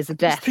dies a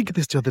death. I was thinking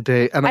this the other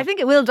day. And I think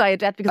it will die a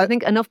death, because I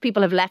think enough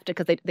people have left it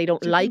because they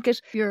don't like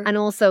it. Yeah. And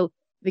also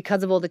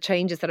because of all the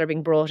changes that are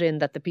being brought in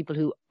that the people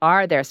who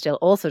are there still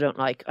also don't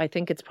like. I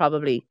think it's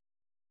probably...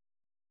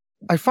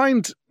 I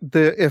find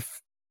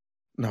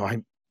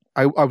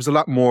I was a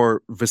lot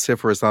more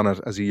vociferous on it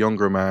as a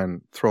younger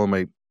man, throwing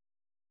my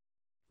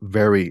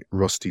very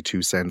rusty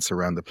 2 cents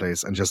around the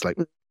place and just like,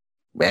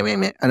 meh, meh,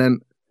 meh. And then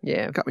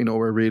it got me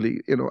nowhere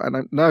really,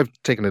 and now I've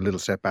taken a little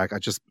step back. I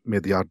just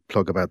made the odd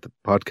plug about the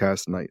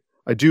podcast, and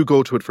I do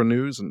go to it for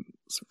news and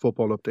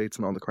football updates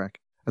and all the crack,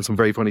 and some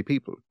very funny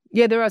people.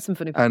 Yeah, there are some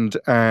funny people.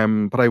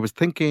 And, but I was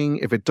thinking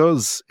if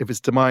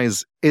its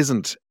demise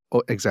isn't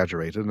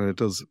exaggerated and it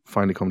does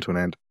finally come to an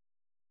end,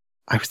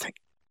 I was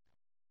thinking,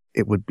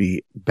 it would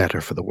be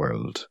better for the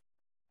world,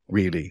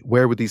 really.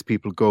 Where would these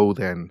people go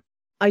then?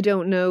 I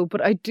don't know,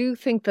 but I do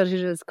think that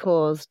it has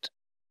caused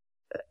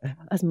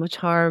as much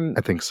harm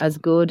as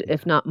good,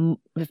 if not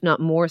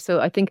more so.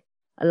 I think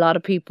a lot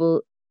of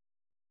people...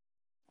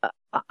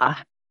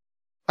 I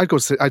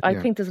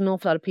think there's an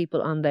awful lot of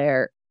people on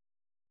there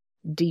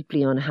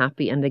deeply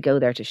unhappy, and they go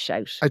there to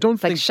shout. I don't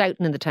it's think like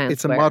shouting in the town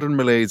it's square. A modern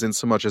malaise in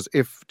so much as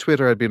if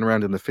Twitter had been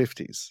around in the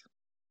 50s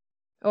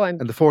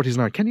and the 40s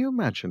now. Can you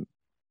imagine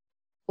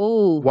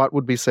what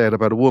would be said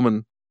about a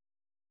woman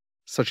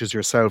such as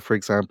yourself, for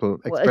example,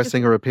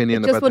 expressing her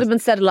opinion? It would have been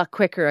said a lot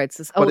quicker. It's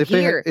just,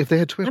 if they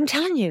had Twitter, I'm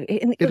telling you,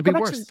 it'd be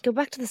worse. Go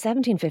back to the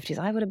 1750s.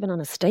 I would have been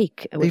on a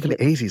stake. Even the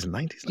 80s and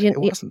 90s. It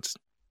wasn't.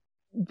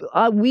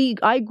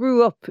 I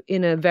grew up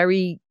in a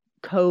very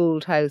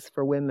cold house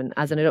for women,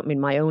 as in, I don't mean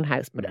my own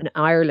house, but in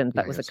Ireland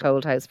that was a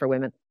cold house for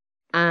women.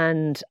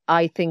 And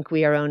I think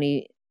we are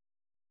only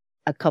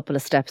a couple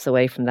of steps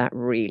away from that,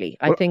 really.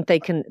 I think they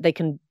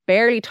can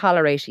barely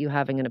tolerate you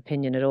having an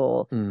opinion at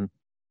all.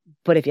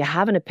 But if you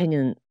have an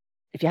opinion,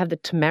 if you have the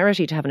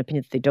temerity to have an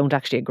opinion that they don't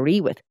actually agree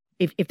with,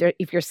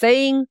 if you're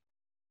saying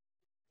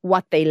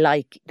what they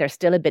like, they're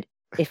still a bit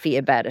iffy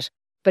about it.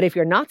 But if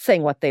you're not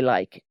saying what they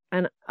like,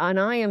 and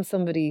I am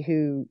somebody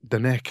who the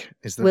neck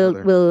is the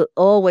will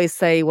always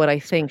say what I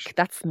think.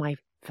 That's my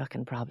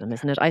fucking problem,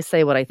 isn't it? I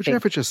say what I think. Would you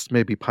ever just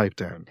maybe pipe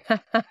down?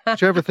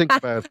 Did you ever think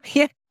about?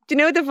 Yeah. Do you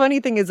know what the funny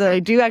thing is? I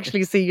do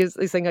actually see you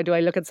saying, do I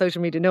look at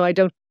social media? No, I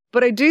don't.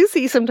 But I do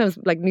see sometimes,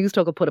 like, News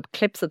Talk will put up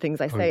clips of things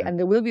I say, and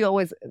there will be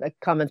always like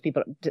comments,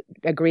 people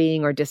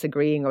agreeing or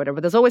disagreeing or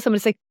whatever. There's always somebody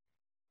say,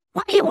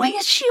 why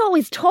is she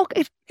always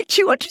talking?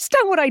 Do you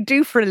understand what I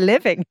do for a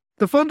living?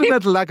 The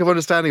fundamental lack of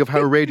understanding of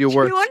how radio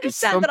works. You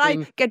understand that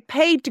I get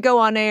paid to go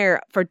on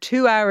air for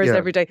 2 hours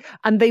every day,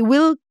 and they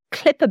will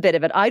clip a bit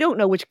of it. I don't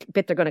know which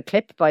bit they're going to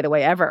clip, by the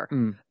way, ever.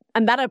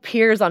 And that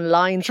appears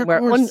online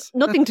somewhere.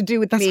 Nothing to do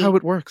with me. That's how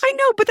it works. I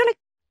know, but they're like,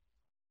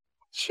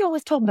 she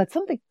always talking about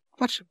something.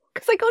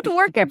 Because I go to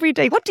work every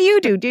day. What do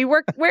you do? Do you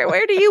work?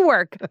 Where do you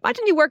work?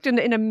 Imagine you worked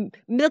in a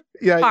milk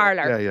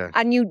parlour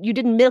and you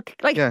didn't milk.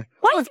 Like,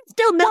 why is it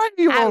still milk? Why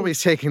are you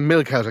always taking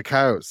milk out of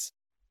cows?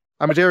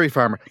 I'm a dairy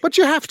farmer, but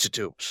you have to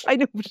do it. I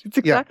know, but it's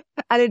exactly,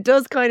 and it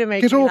does kind of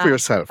make Get me over laugh.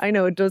 yourself. I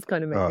know, it does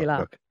kind of make me laugh.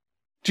 Look.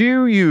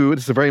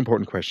 This is a very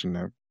important question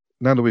now.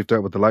 Now that we've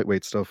dealt with the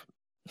lightweight stuff.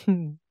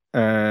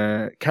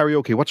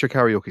 Karaoke, what's your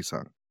karaoke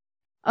song?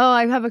 Oh,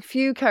 I have a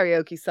few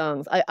karaoke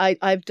songs.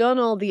 I've done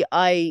all the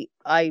I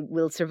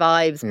Will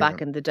Survives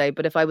back in the day,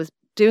 but if I was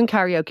doing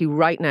karaoke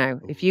right now,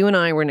 if you and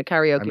I were in a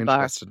karaoke bar.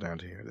 I'm interested now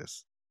to hear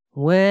this.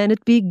 When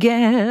it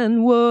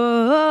began,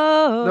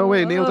 whoa. No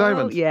way, Neil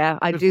Diamond. Yeah,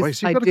 I Good do.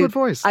 voice. You've got a good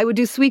voice. I would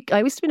do Sweet.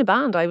 I used to be in a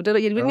band. I would do.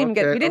 You didn't even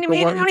get. We didn't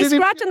even only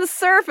scratch on the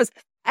surface.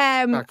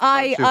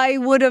 I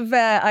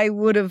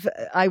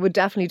would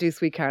definitely do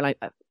Sweet Caroline.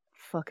 I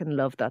fucking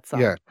love that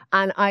song. Yeah.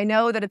 And I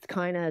know that it's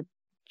kind of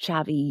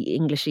chavvy,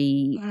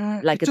 Englishy.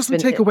 It doesn't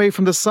take away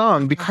from the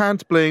song. We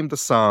can't blame the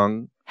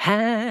song.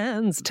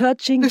 Hands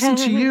touching Listen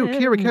hands. to you,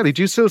 Ciara Kelly.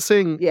 Do you still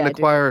sing in the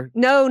choir?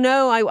 No.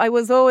 I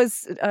was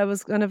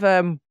kind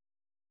of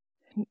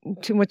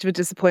too much of a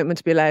disappointment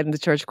to be allowed in the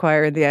church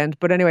choir in the end.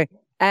 But anyway,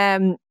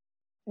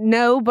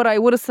 no, but I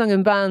would have sung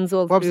in bands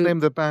all through. What was the name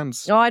of the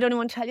bands? No, I don't even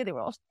want to tell you. They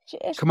were all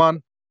shit. Come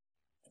on.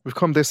 We've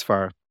come this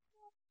far.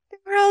 They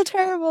were all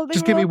terrible.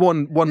 Just give me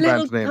one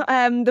band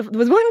name. There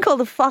was one called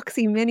the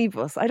Foxy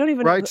Minibus. I don't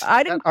even know.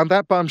 On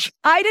that bunch.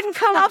 I didn't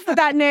come off with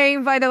that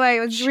name, by the way.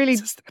 It was really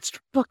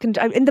fucking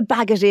in the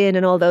Bagot Inn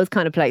and all those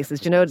kind of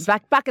places. You know, it's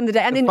back in the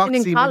day, and in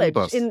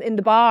college, in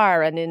the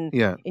bar, and in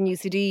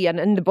UCD, and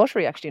in the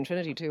Buttery actually in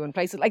Trinity too, and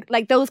places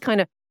like those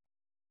kind of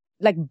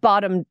like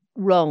bottom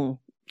rung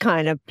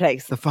kind of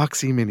place. The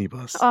Foxy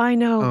Minibus. I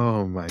know.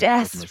 Oh my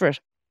desperate. Goodness.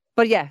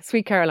 But yeah,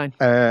 Sweet Caroline.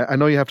 I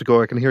know you have to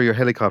go. I can hear your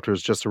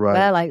helicopters just arrived.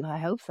 Well, I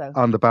hope so.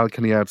 On the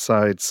balcony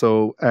outside.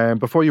 So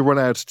before you run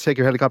out, take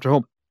your helicopter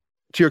home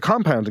to your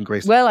compound in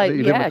Grace. Well,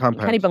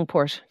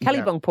 Kellybunkport.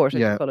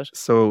 Kellybunkport, I call it.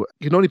 So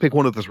you can only pick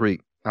one of the 3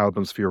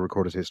 albums for your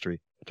recorded history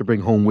to bring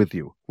home with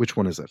you. Which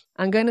one is it?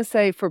 I'm going to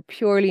say, for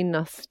purely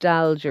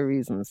nostalgia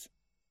reasons,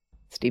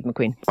 Steve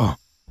McQueen. Oh,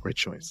 great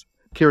choice.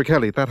 Ciara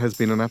Kelly, that has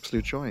been an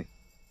absolute joy.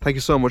 Thank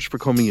you so much for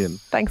coming in.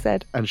 Thanks,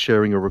 Ed. And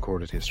sharing your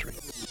recorded history.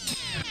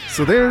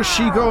 So there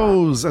she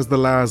goes, as the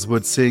lads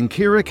would sing.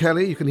 Ciara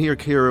Kelly. You can hear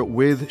Ciara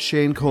with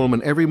Shane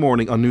Coleman every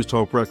morning on News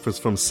Talk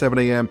Breakfast from 7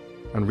 a.m.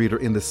 and read her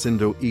in the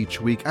Sindo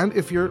each week. And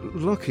if you're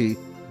lucky,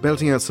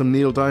 belting out some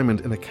Neil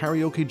Diamond in a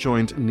karaoke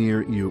joint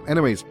near you.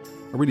 Anyways,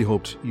 I really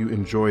hoped you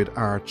enjoyed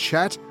our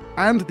chat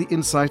and the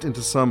insight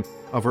into some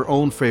of her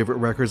own favourite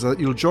records.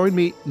 You'll join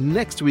me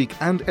next week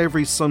and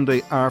every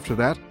Sunday after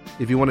that.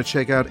 If you want to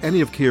check out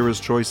any of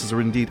Ciara's choices,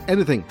 or indeed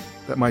anything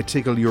that might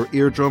tickle your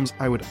eardrums,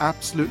 I would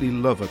absolutely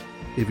love it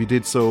if you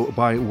did so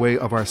by way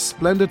of our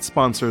splendid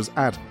sponsors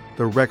at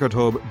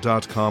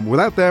therecordhub.com.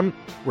 Without them,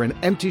 we're an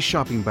empty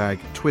shopping bag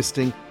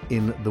twisting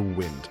in the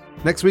wind.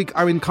 Next week,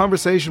 I'm in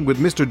conversation with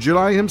Mr.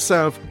 July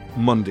himself,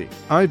 Monday.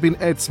 I've been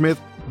Ed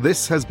Smith.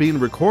 This has been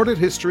Recorded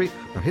History.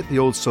 Now hit the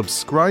old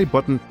subscribe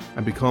button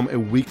and become a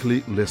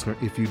weekly listener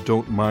if you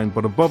don't mind.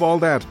 But above all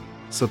that,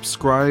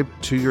 subscribe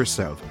to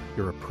yourself.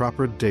 You're a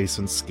proper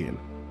decent skin.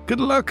 Good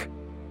luck.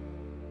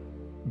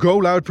 Go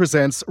Loud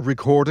presents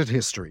Recorded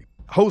History.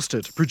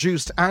 Hosted,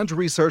 produced and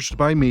researched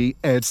by me,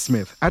 Ed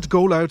Smith, at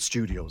Go Loud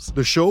Studios.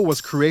 The show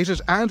was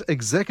created and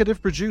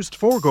executive produced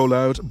for Go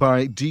Loud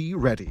by D.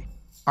 Reddy.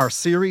 Our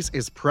series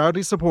is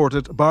proudly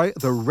supported by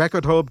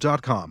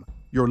therecordhub.com,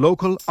 your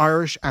local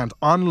Irish and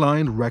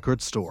online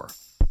record store.